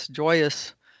have this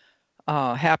joyous,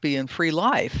 happy and free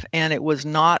life. And it was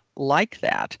not like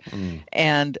that.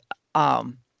 And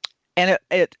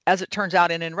it, as it turns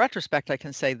out, and in retrospect, I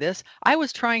can say this, I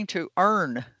was trying to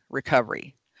earn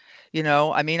recovery.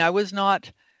 I was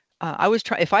not, I was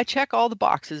trying, if I check all the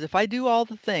boxes, if I do all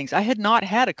the things, I had not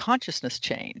had a consciousness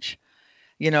change.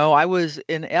 I was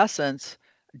in essence,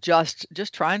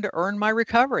 just trying to earn my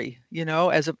recovery,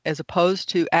 as opposed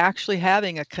to actually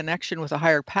having a connection with a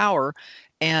higher power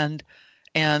and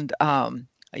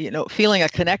feeling a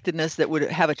connectedness that would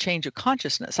have a change of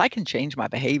consciousness. I can change my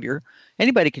behavior.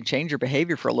 Anybody can change your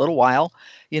behavior for a little while,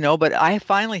 but I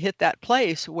finally hit that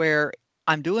place where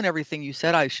I'm doing everything you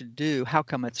said I should do. How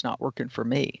come it's not working for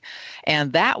me?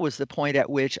 And that was the point at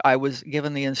which I was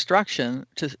given the instruction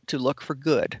to look for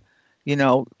good.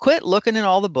 Quit looking in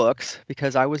all the books,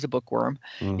 because I was a bookworm.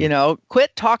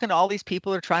 Quit talking to all these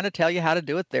people who are trying to tell you how to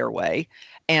do it their way,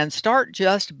 and start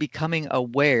just becoming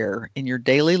aware in your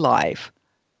daily life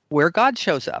where God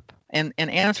shows up, and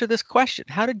answer this question.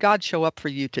 How did God show up for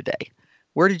you today?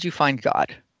 Where did you find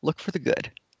God? Look for the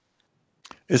good.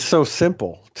 It's so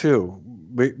simple too,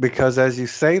 because as you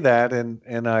say that,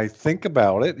 and I think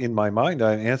about it in my mind,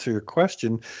 I answer your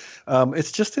question.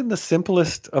 It's just in the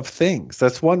simplest of things.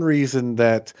 That's one reason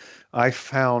that I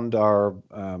found our,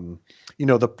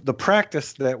 the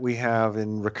practice that we have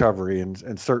in recovery,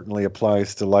 and certainly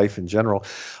applies to life in general,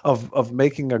 of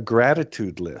making a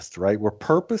gratitude list, right? We're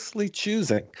purposely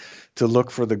choosing to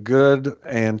look for the good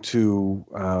and to,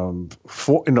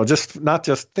 just not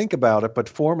just think about it, but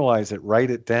formalize it,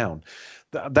 write it down.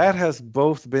 That has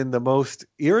both been the most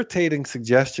irritating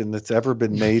suggestion that's ever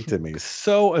been made to me.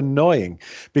 So annoying,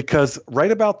 because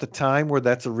right about the time where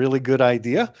that's a really good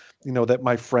idea, that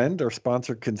my friend or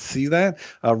sponsor can see that,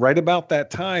 right about that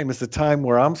time is the time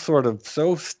where I'm sort of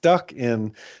so stuck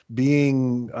in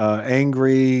being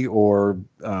angry or,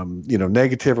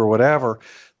 negative or whatever,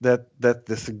 that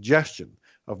the suggestion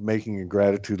of making a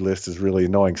gratitude list is really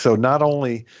annoying. So not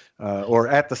only, or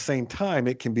at the same time,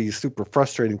 it can be super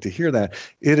frustrating to hear that.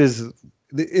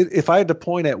 If I had to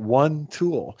point at one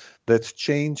tool that's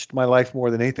changed my life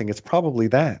more than anything, it's probably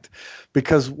that.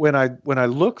 Because when I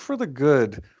look for the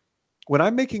good, when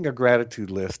I'm making a gratitude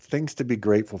list, things to be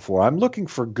grateful for, I'm looking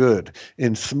for good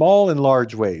in small and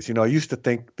large ways. I used to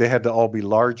think they had to all be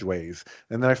large ways.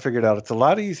 And then I figured out it's a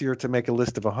lot easier to make a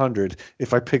list of 100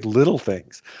 if I pick little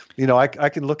things. I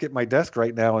can look at my desk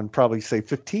right now and probably say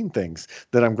 15 things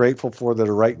that I'm grateful for that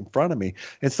are right in front of me.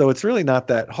 And so it's really not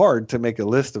that hard to make a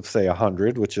list of, say,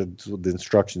 100, which is the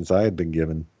instructions I had been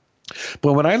given.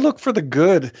 But when I look for the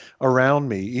good around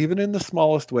me, even in the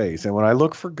smallest ways, and when I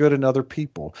look for good in other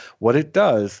people, what it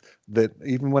does, that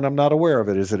even when I'm not aware of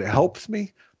it, is that it helps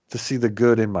me to see the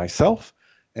good in myself,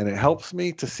 and it helps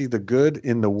me to see the good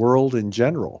in the world in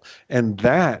general. And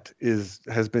that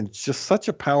has been just such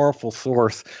a powerful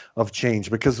source of change,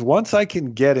 because once I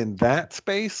can get in that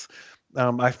space,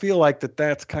 I feel like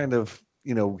that's kind of,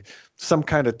 some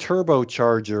kind of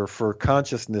turbocharger for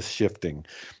consciousness shifting,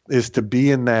 is to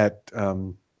be in that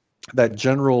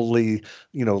generally,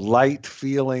 light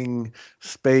feeling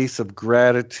space of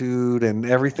gratitude, and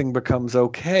everything becomes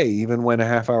okay, even when a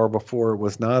half hour before it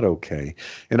was not okay.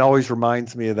 It always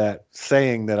reminds me of that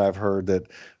saying that I've heard that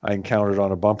I encountered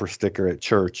on a bumper sticker at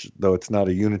church, though it's not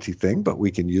a Unity thing, but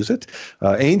we can use it.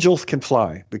 Angels can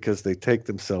fly because they take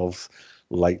themselves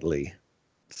lightly.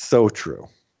 So true.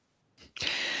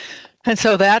 And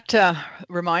so that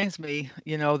reminds me,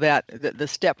 that the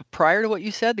step prior to what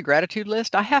you said, the gratitude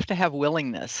list, I have to have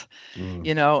willingness,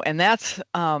 and that's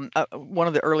one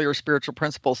of the earlier spiritual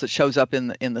principles that shows up in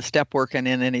the step work and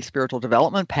in any spiritual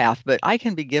development path. But I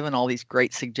can be given all these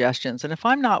great suggestions, and if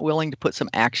I'm not willing to put some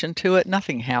action to it,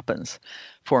 nothing happens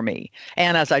for me.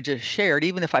 And as I just shared,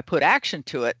 even if I put action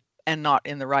to it and not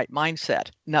in the right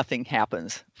mindset, nothing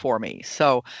happens for me.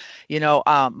 So,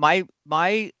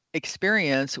 my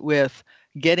experience with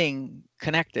getting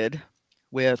connected,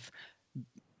 with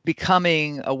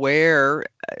becoming aware,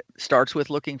 starts with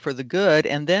looking for the good,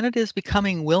 and then it is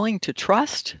becoming willing to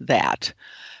trust that,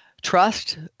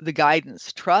 trust the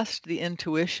guidance, trust the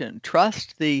intuition,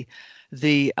 trust the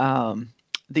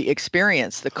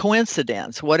experience, the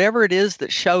coincidence, whatever it is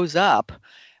that shows up.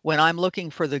 When I'm looking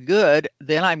for the good,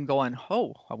 then I'm going,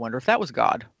 oh, I wonder if that was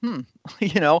God. And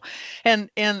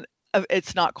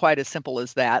It's not quite as simple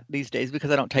as that these days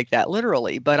because I don't take that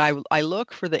literally, but I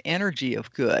look for the energy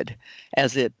of good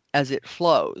as it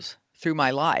flows through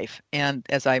my life. And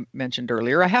as I mentioned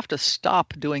earlier, I have to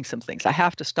stop doing some things. I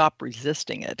have to stop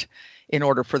resisting it in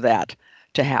order for that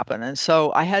to happen. And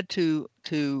so I had to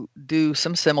do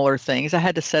some similar things. I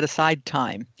had to set aside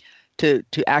time to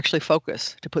actually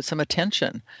focus, to put some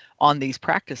attention on these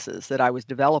practices that I was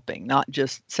developing, not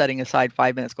just setting aside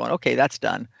 5 minutes going, okay, that's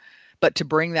done, but to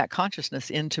bring that consciousness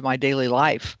into my daily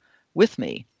life with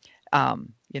me.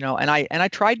 And I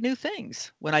tried new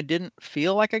things. When I didn't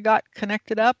feel like I got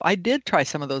connected up, I did try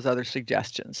some of those other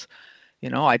suggestions.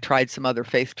 I tried some other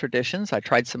faith traditions. I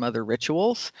tried some other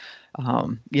rituals,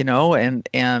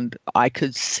 and I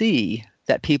could see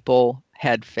that people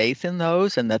had faith in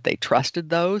those and that they trusted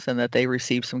those and that they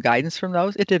received some guidance from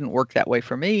those. It didn't work that way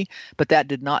for me, but that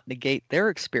did not negate their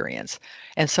experience.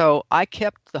 And so I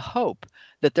kept the hope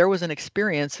that there was an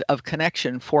experience of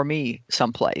connection for me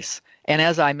someplace. And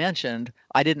as I mentioned,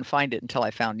 I didn't find it until I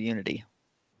found Unity.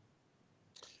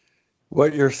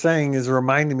 What you're saying is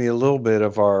reminding me a little bit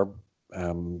of our,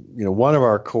 one of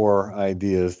our core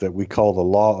ideas that we call the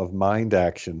law of mind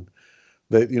action,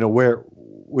 that,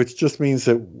 which just means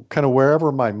that kind of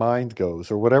wherever my mind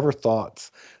goes or whatever thoughts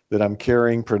that I'm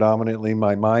carrying predominantly in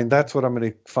my mind, that's what I'm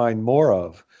going to find more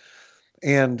of.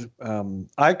 And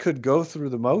I could go through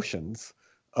the motions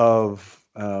of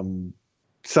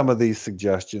some of these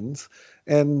suggestions.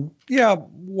 And yeah,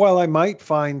 while I might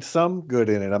find some good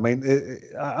in it, I mean,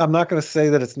 I'm not going to say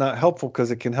that it's not helpful because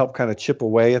it can help kind of chip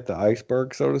away at the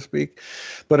iceberg, so to speak.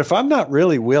 But if I'm not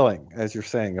really willing, as you're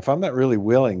saying, if I'm not really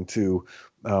willing to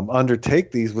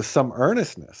undertake these with some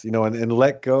earnestness, and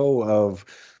let go of,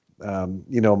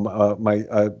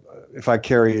 if I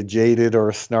carry a jaded or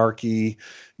a snarky,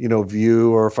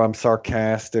 view, or if I'm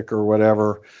sarcastic or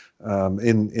whatever,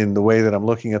 in the way that I'm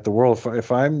looking at the world,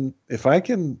 if I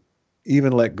can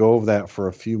even let go of that for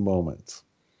a few moments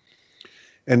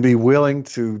and be willing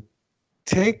to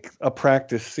take a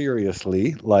practice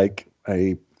seriously, like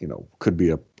could be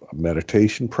a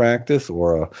meditation practice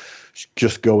or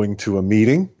just going to a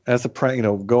meeting as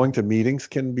going to meetings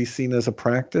can be seen as a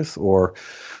practice, or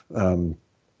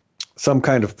some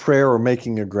kind of prayer or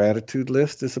making a gratitude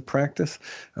list is a practice.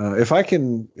 If I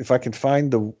can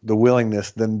find the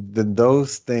willingness, then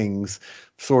those things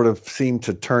sort of seem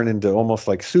to turn into almost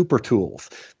like super tools.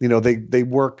 They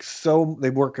work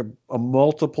a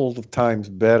multiple of times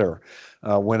better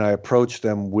when I approach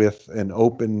them with an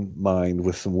open mind,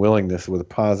 with some willingness, with a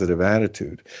positive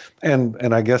attitude,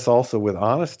 and I guess also with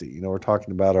honesty. We're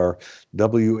talking about our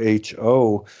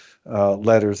WHO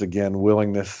letters again: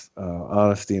 willingness,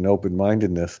 honesty, and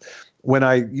open-mindedness. When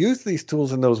I use these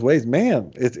tools in those ways,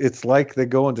 man, it's like they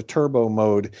go into turbo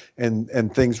mode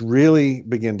and things really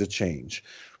begin to change.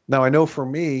 Now, I know for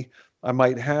me, I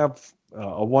might have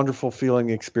a wonderful feeling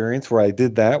experience where I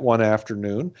did that one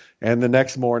afternoon, and the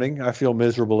next morning I feel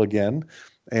miserable again.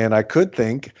 And I could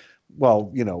think,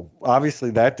 well,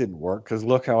 obviously that didn't work because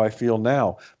look how I feel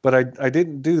now. But I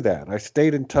didn't do that. I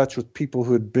stayed in touch with people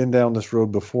who had been down this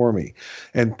road before me.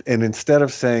 And instead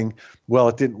of saying, well,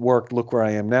 it didn't work, look where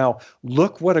I am now.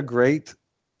 Look what a great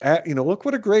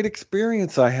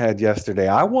experience I had yesterday.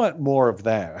 I want more of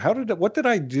that. What did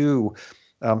I do?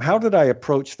 How did I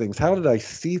approach things? How did I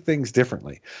see things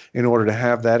differently in order to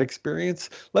have that experience?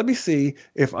 Let me see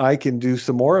if I can do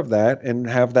some more of that and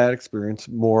have that experience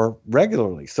more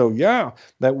regularly. So yeah,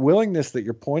 that willingness that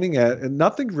you're pointing at, and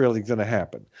nothing's really going to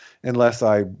happen unless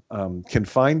I can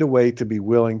find a way to be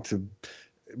willing to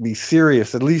be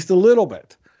serious, at least a little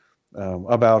bit,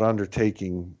 about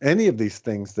undertaking any of these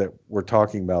things that we're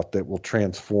talking about that will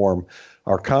transform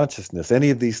our consciousness. Any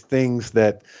of these things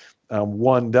that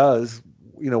one does,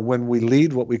 when we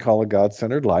lead what we call a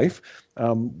God-centered life,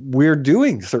 we're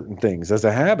doing certain things as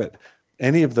a habit.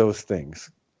 Any of those things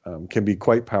can be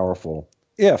quite powerful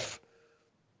if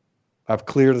I've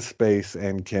cleared a space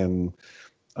and can,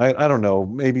 I don't know,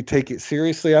 maybe take it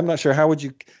seriously. I'm not sure. How would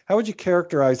you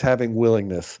characterize having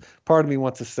willingness? Part of me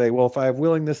wants to say, well, if I have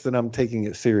willingness, then I'm taking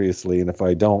it seriously. And if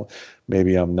I don't,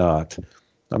 maybe I'm not.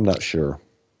 I'm not sure.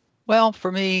 Well,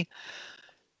 for me,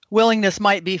 willingness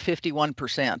might be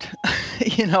 51%.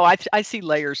 I see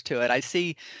layers to it. I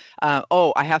see,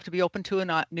 I have to be open to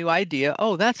a new idea.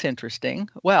 Oh, that's interesting.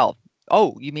 Well,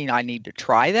 you mean I need to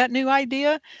try that new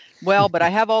idea? Well, but I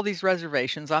have all these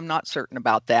reservations. I'm not certain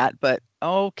about that, but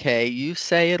okay, you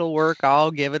say it'll work.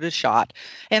 I'll give it a shot.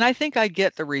 And I think I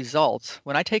get the results.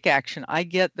 When I take action, I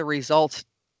get the results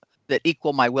that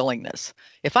equal my willingness.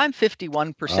 If I'm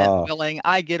 51% willing,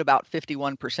 I get about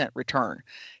 51% return.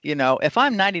 If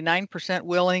I'm 99%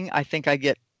 willing, I think I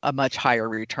get a much higher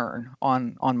return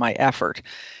on my effort.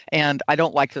 And I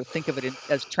don't like to think of it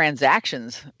as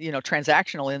transactions,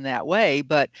 transactional in that way.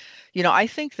 But, I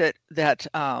think that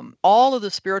all of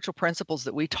the spiritual principles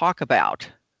that we talk about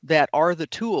that are the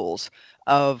tools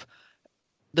of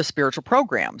the spiritual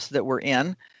programs that we're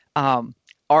in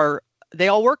they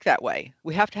all work that way.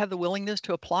 We have to have the willingness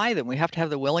to apply them. We have to have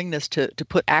the willingness to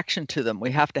put action to them.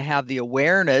 We have to have the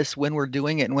awareness when we're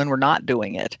doing it and when we're not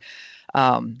doing it,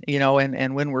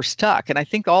 and when we're stuck. And I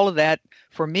think all of that,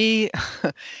 for me,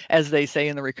 as they say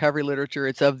in the recovery literature,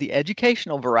 it's of the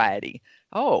educational variety.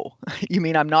 Oh, you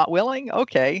mean I'm not willing?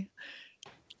 Okay.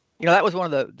 That was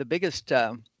one of the biggest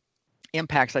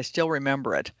impacts. I still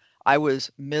remember it. I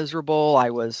was miserable.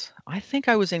 I think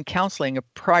I was in counseling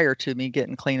prior to me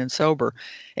getting clean and sober.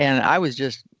 And I was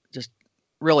just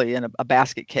really in a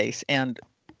basket case. And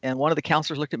one of the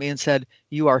counselors looked at me and said,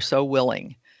 "You are so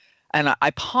willing." And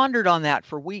I pondered on that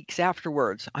for weeks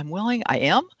afterwards. I'm willing. I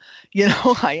am.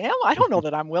 I am. I don't know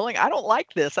that I'm willing. I don't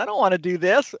like this. I don't want to do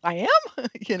this. I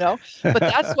am, but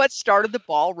that's what started the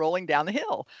ball rolling down the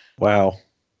hill. Wow.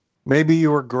 Maybe you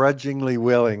were grudgingly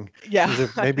willing. Yeah.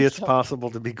 Maybe it's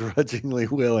possible to be grudgingly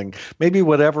willing. Maybe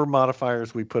whatever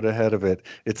modifiers we put ahead of it,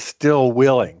 it's still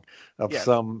willing of Yes.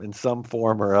 in some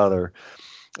form or other.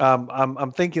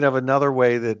 I'm thinking of another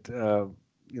way that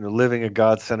living a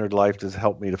God-centered life has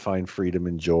helped me to find freedom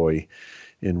and joy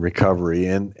in recovery.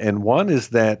 And one is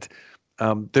that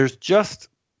there's just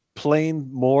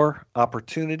plain more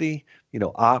opportunity,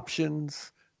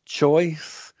 options,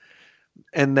 choice,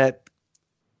 and that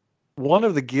one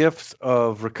of the gifts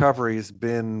of recovery has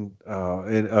been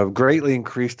a greatly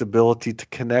increased ability to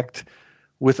connect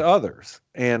with others.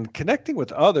 And connecting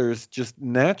with others just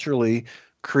naturally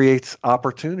creates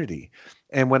opportunity.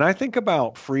 And when I think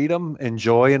about freedom and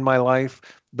joy in my life,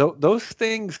 those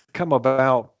things come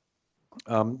about,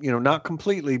 not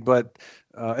completely, but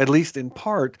at least in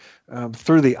part,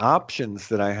 through the options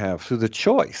that I have, through the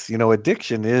choice.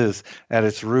 Addiction is at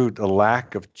its root a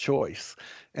lack of choice.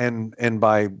 And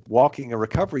by walking a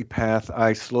recovery path,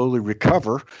 I slowly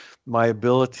recover my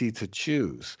ability to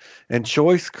choose. And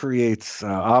choice creates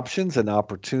options and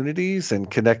opportunities, and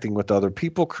connecting with other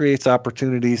people creates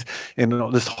opportunities.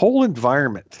 And this whole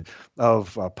environment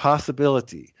of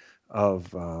possibility,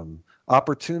 of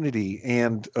opportunity,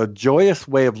 and a joyous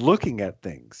way of looking at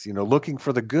things, looking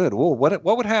for the good. Oh, what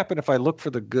would happen if I look for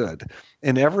the good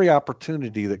in every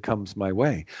opportunity that comes my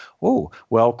way? Oh,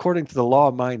 well, according to the law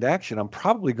of mind action, I'm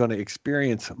probably going to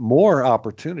experience more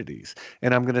opportunities,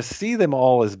 and I'm going to see them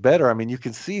all as better. I mean, you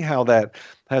can see how that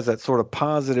has that sort of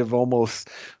positive, almost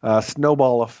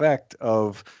snowball effect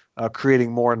of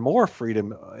creating more and more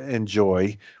freedom and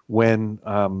joy when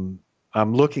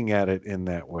I'm looking at it in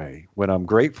that way, when I'm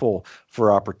grateful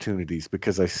for opportunities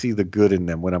because I see the good in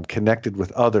them, when I'm connected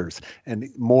with others and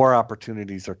more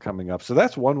opportunities are coming up. So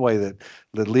that's one way that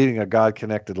leading a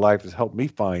God-connected life has helped me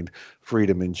find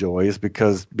freedom and joy, is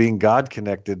because being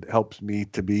God-connected helps me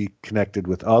to be connected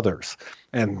with others.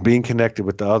 And being connected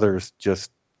with the others, just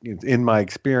in my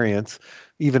experience,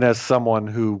 even as someone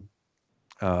who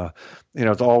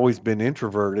has always been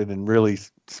introverted and really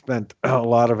spent a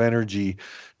lot of energy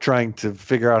trying to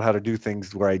figure out how to do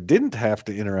things where I didn't have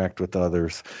to interact with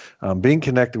others. Being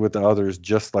connected with the others,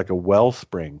 just like a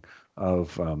wellspring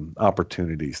of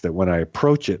opportunities, that when I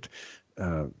approach it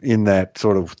in that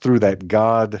sort of through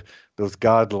that those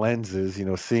God lenses,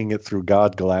 seeing it through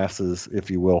God glasses,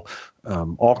 if you will,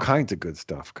 all kinds of good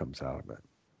stuff comes out of it.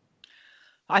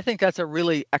 I think that's a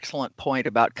really excellent point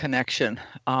about connection.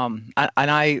 And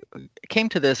I came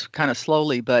to this kind of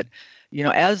slowly, but,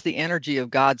 as the energy of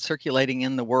God circulating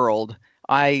in the world,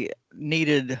 I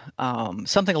needed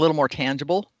something a little more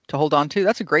tangible to hold on to.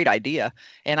 That's a great idea.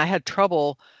 And I had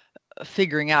trouble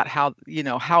figuring out how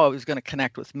I was going to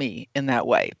connect with me in that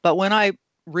way. But when I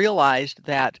realized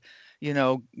that,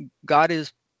 God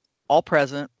is all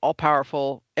present, all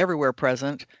powerful, everywhere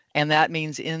present, and that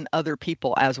means in other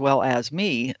people as well as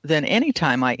me, then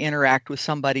anytime I interact with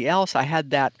somebody else, I had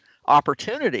that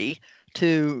opportunity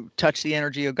to touch the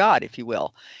energy of God, if you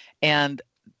will. And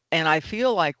I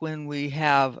feel like when we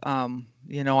have, I'm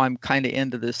kind of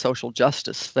into this social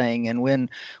justice thing. And when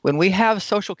we have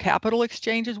social capital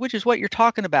exchanges, which is what you're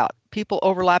talking about, people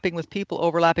overlapping with people,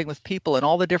 and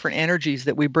all the different energies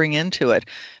that we bring into it,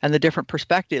 and the different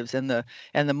perspectives, and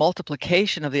the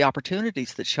multiplication of the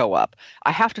opportunities that show up,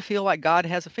 I have to feel like God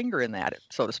has a finger in that,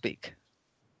 so to speak.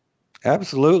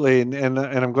 Absolutely. And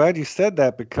I'm glad you said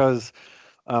that, because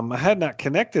I had not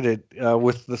connected it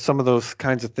with some of those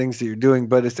kinds of things that you're doing,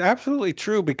 but it's absolutely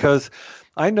true, because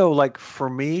I know, like, for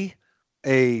me,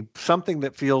 something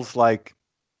that feels like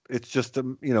it's just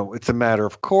it's a matter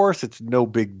of course. It's no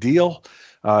big deal.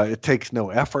 It takes no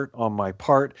effort on my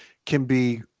part. Can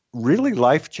be really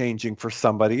life-changing for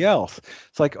somebody else.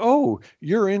 It's like, oh,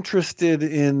 you're interested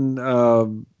in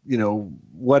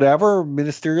whatever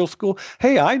ministerial school.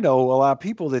 Hey, I know a lot of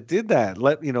people that did that.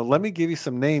 Let me give you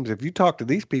some names. If you talk to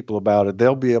these people about it,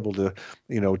 they'll be able to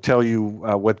tell you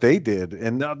what they did,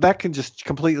 and that can just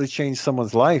completely change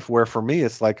someone's life. Where for me,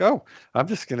 it's like, oh, I'm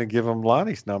just going to give them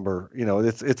Lonnie's number.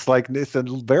 It's like it's a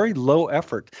very low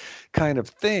effort kind of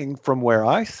thing from where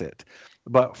I sit.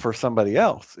 But for somebody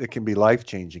else, it can be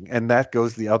life-changing. And that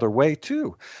goes the other way,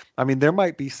 too. I mean, there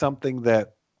might be something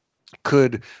that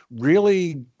could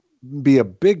really be a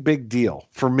big, big deal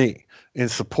for me in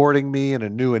supporting me in a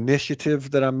new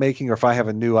initiative that I'm making, or if I have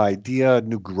a new idea, a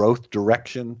new growth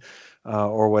direction,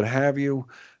 or what have you.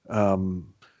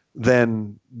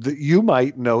 Then you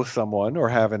might know someone or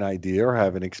have an idea or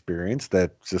have an experience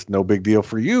that's just no big deal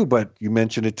for you, but you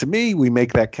mention it to me, we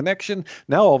make that connection.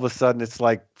 Now all of a sudden it's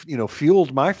like,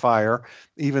 fueled my fire,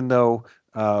 even though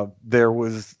there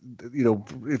was,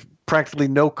 practically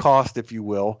no cost, if you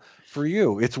will, for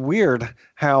you. It's weird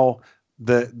how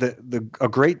a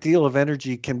great deal of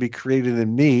energy can be created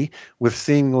in me with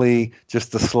seemingly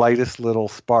just the slightest little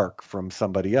spark from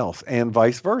somebody else, and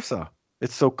vice versa.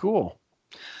 It's so cool.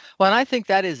 Well, and I think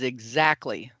that is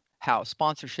exactly how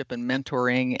sponsorship and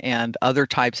mentoring and other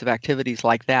types of activities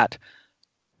like that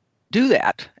do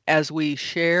that. As we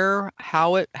share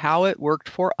how it worked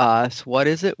for us, what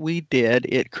is it we did,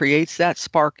 it creates that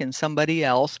spark in somebody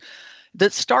else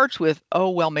that starts with, oh,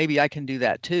 well, maybe I can do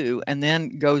that too, and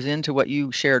then goes into what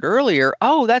you shared earlier.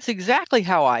 Oh, that's exactly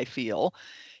how I feel,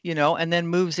 and then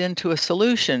moves into a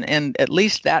solution. And at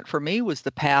least that for me was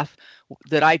the path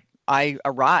that I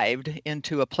arrived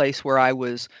into a place where I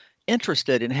was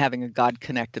interested in having a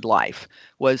God-connected life,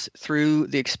 was through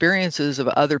the experiences of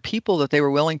other people that they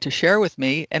were willing to share with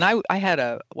me. And I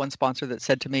had one sponsor that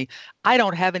said to me, I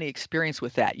don't have any experience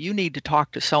with that. You need to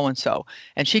talk to so-and-so.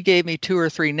 And she gave me 2 or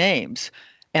 3 names.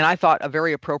 And I thought a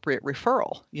very appropriate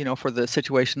referral, for the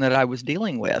situation that I was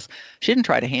dealing with. She didn't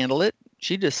try to handle it.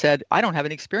 She just said, I don't have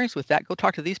any experience with that. Go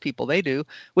talk to these people. They do,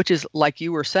 which is like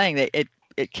you were saying, that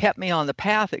it kept me on the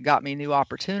path. It got me new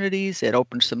opportunities. It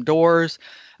opened some doors.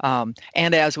 And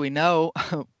as we know,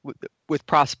 with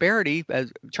prosperity,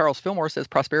 as Charles Fillmore says,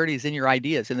 prosperity is in your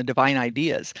ideas, in the divine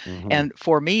ideas. Mm-hmm. And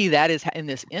for me, that is in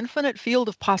this infinite field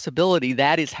of possibility,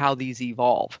 that is how these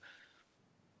evolve.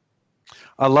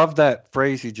 I love that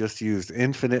phrase you just used,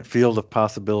 infinite field of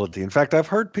possibility. In fact, I've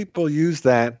heard people use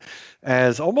that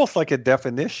as almost like a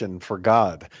definition for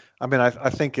God. I mean, I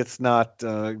think it's not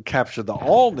capture the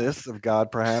allness of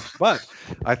God, perhaps, but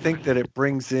I think that it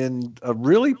brings in a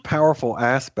really powerful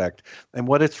aspect. And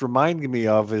what it's reminding me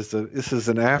of is that this is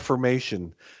an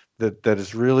affirmation that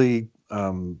has really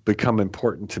become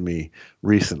important to me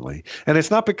recently. And it's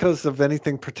not because of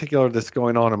anything particular that's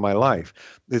going on in my life.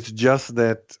 It's just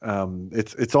that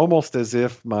it's almost as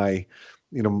if my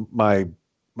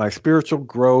spiritual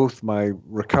growth, my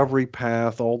recovery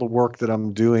path, all the work that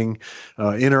I'm doing,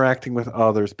 interacting with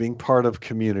others, being part of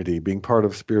community, being part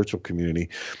of spiritual community,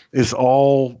 is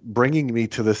all bringing me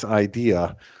to this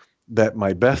idea that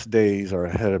my best days are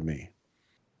ahead of me.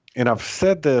 And I've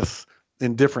said this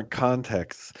in different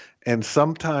contexts, and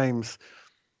sometimes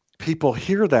people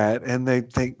hear that and they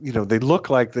think, they look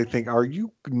like they think, are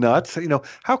you nuts?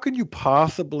 How can you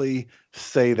possibly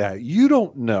say that? You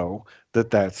don't know that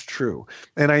that's true.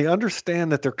 And I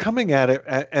understand that they're coming at it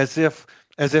as if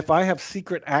I have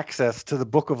secret access to the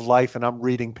book of life and I'm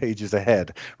reading pages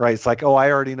ahead, right? It's like, oh,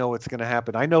 I already know what's going to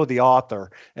happen. I know the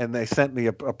author and they sent me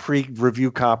a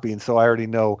pre-review copy, and so I already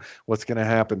know what's going to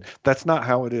happen. That's not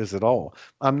how it is at all.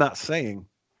 I'm not saying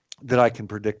that I can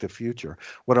predict the future.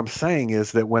 What I'm saying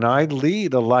is that when I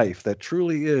lead a life that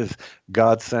truly is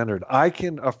God-centered, I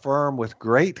can affirm with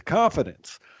great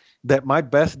confidence that my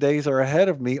best days are ahead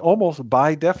of me almost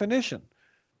by definition.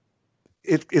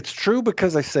 It's true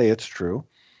because I say it's true.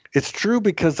 It's true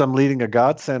because I'm leading a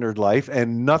God-centered life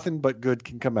and nothing but good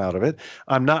can come out of it.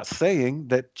 I'm not saying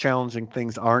that challenging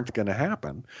things aren't going to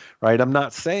happen, right? I'm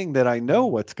not saying that I know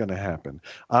what's going to happen.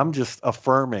 I'm just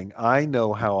affirming I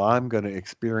know how I'm going to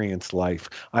experience life.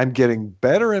 I'm getting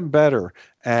better and better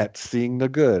at seeing the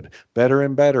good, better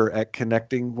and better at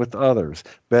connecting with others,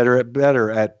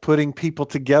 better at putting people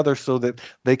together so that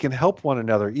they can help one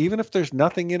another, even if there's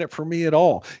nothing in it for me at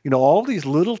all. All these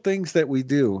little things that we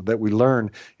do, that we learn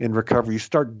in recovery, you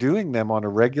start doing them on a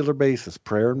regular basis,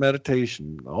 prayer and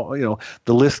meditation,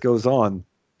 the list goes on.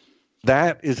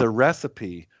 That is a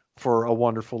recipe for a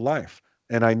wonderful life.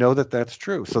 And I know that that's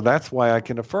true. So that's why I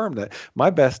can affirm that my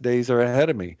best days are ahead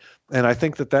of me. And I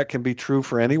think that that can be true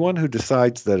for anyone who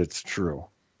decides that it's true.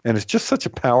 And it's just such a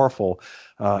powerful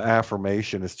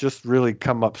affirmation. It's just really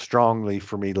come up strongly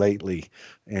for me lately.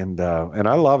 And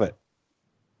I love it.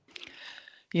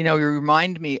 You know, you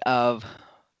remind me of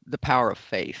the power of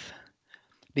faith,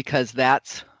 because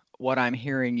that's what I'm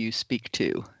hearing you speak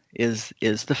to is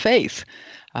the faith.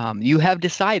 You have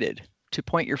decided to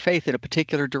point your faith in a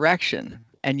particular direction,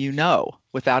 and you know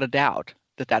without a doubt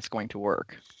that that's going to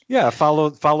work. Yeah,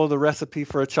 follow the recipe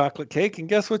for a chocolate cake, and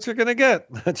guess what you're going to get?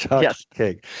 A chocolate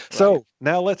cake. So right.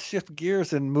 Now let's shift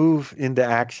gears and move into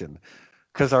action,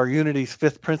 because our Unity's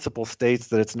fifth principle states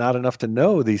that it's not enough to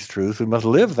know these truths, we must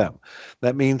live them.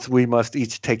 That means we must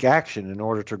each take action in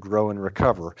order to grow and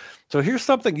recover. So here's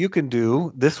something you can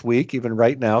do this week, even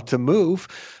right now, to move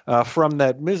from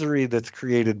that misery that's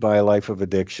created by a life of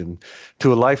addiction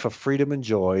to a life of freedom and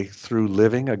joy through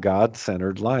living a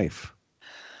God-centered life.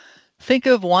 Think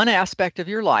of one aspect of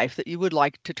your life that you would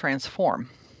like to transform.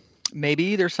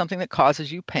 Maybe there's something that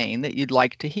causes you pain that you'd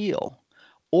like to heal.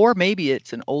 Or maybe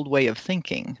it's an old way of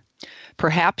thinking.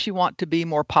 Perhaps you want to be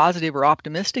more positive or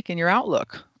optimistic in your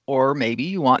outlook. Or maybe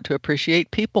you want to appreciate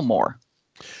people more.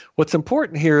 What's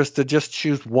important here is to just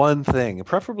choose one thing,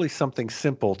 preferably something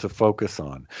simple to focus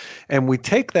on. And we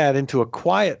take that into a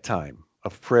quiet time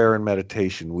of prayer and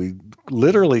meditation. We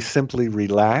literally simply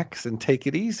relax and take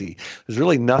it easy. There's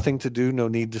really nothing to do, no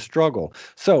need to struggle.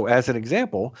 So as an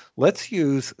example, let's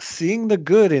use seeing the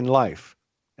good in life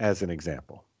as an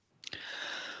example.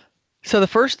 So the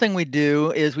first thing we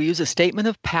do is we use a statement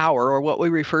of power, or what we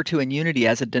refer to in Unity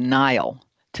as a denial,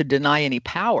 to deny any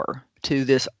power to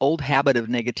this old habit of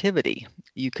negativity.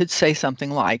 You could say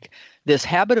something like, this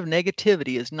habit of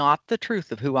negativity is not the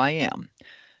truth of who I am.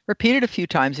 Repeat it a few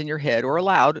times in your head or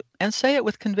aloud and say it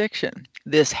with conviction.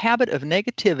 This habit of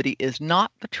negativity is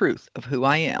not the truth of who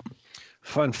I am.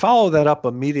 And follow that up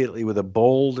immediately with a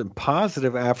bold and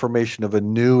positive affirmation of a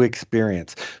new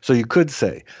experience. So you could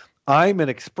say, I'm an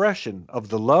expression of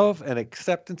the love and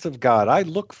acceptance of God. I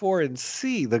look for and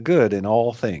see the good in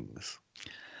all things.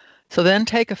 So then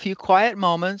take a few quiet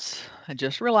moments and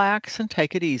just relax and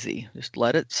take it easy. Just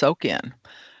let it soak in.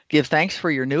 Give thanks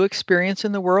for your new experience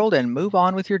in the world and move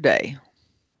on with your day.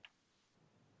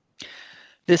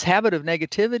 This habit of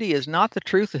negativity is not the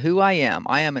truth of who I am.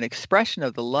 I am an expression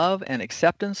of the love and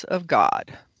acceptance of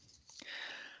God.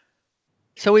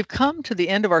 So we've come to the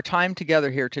end of our time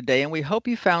together here today, and we hope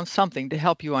you found something to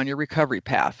help you on your recovery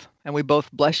path. And we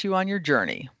both bless you on your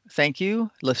journey. Thank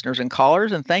you, listeners and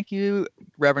callers, and thank you,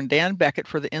 Reverend Dan Beckett,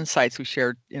 for the insights we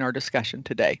shared in our discussion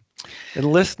today. And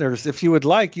listeners, if you would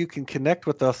like, you can connect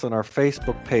with us on our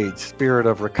Facebook page, Spirit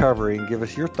of Recovery, and give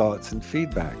us your thoughts and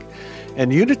feedback.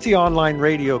 And Unity Online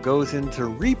Radio goes into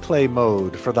replay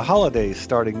mode for the holidays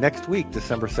starting next week,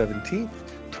 December 17th.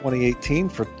 2018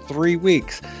 for 3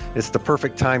 weeks. It's the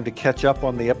perfect time to catch up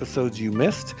on the episodes you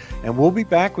missed, and we'll be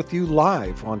back with you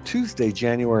live on Tuesday,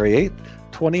 January 8th,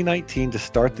 2019 to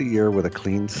start the year with a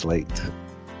clean slate.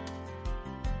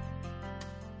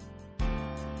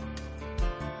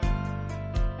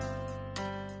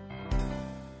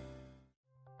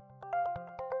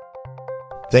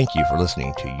 Thank you for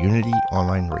listening to Unity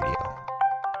Online Radio,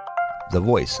 the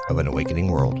voice of an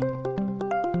awakening world.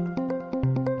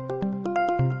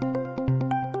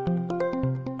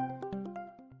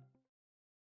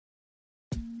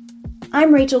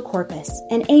 I'm Rachel Corpus,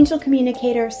 an angel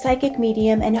communicator, psychic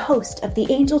medium, and host of the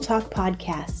Angel Talk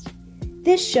podcast.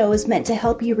 This show is meant to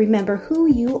help you remember who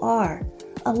you are,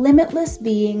 a limitless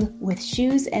being with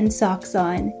shoes and socks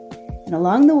on. And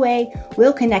along the way,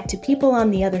 we'll connect to people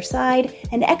on the other side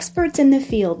and experts in the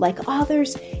field like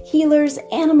authors, healers,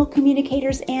 animal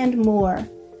communicators, and more.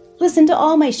 Listen to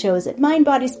all my shows at Mind,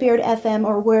 Body, Spirit FM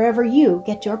or wherever you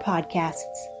get your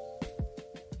podcasts.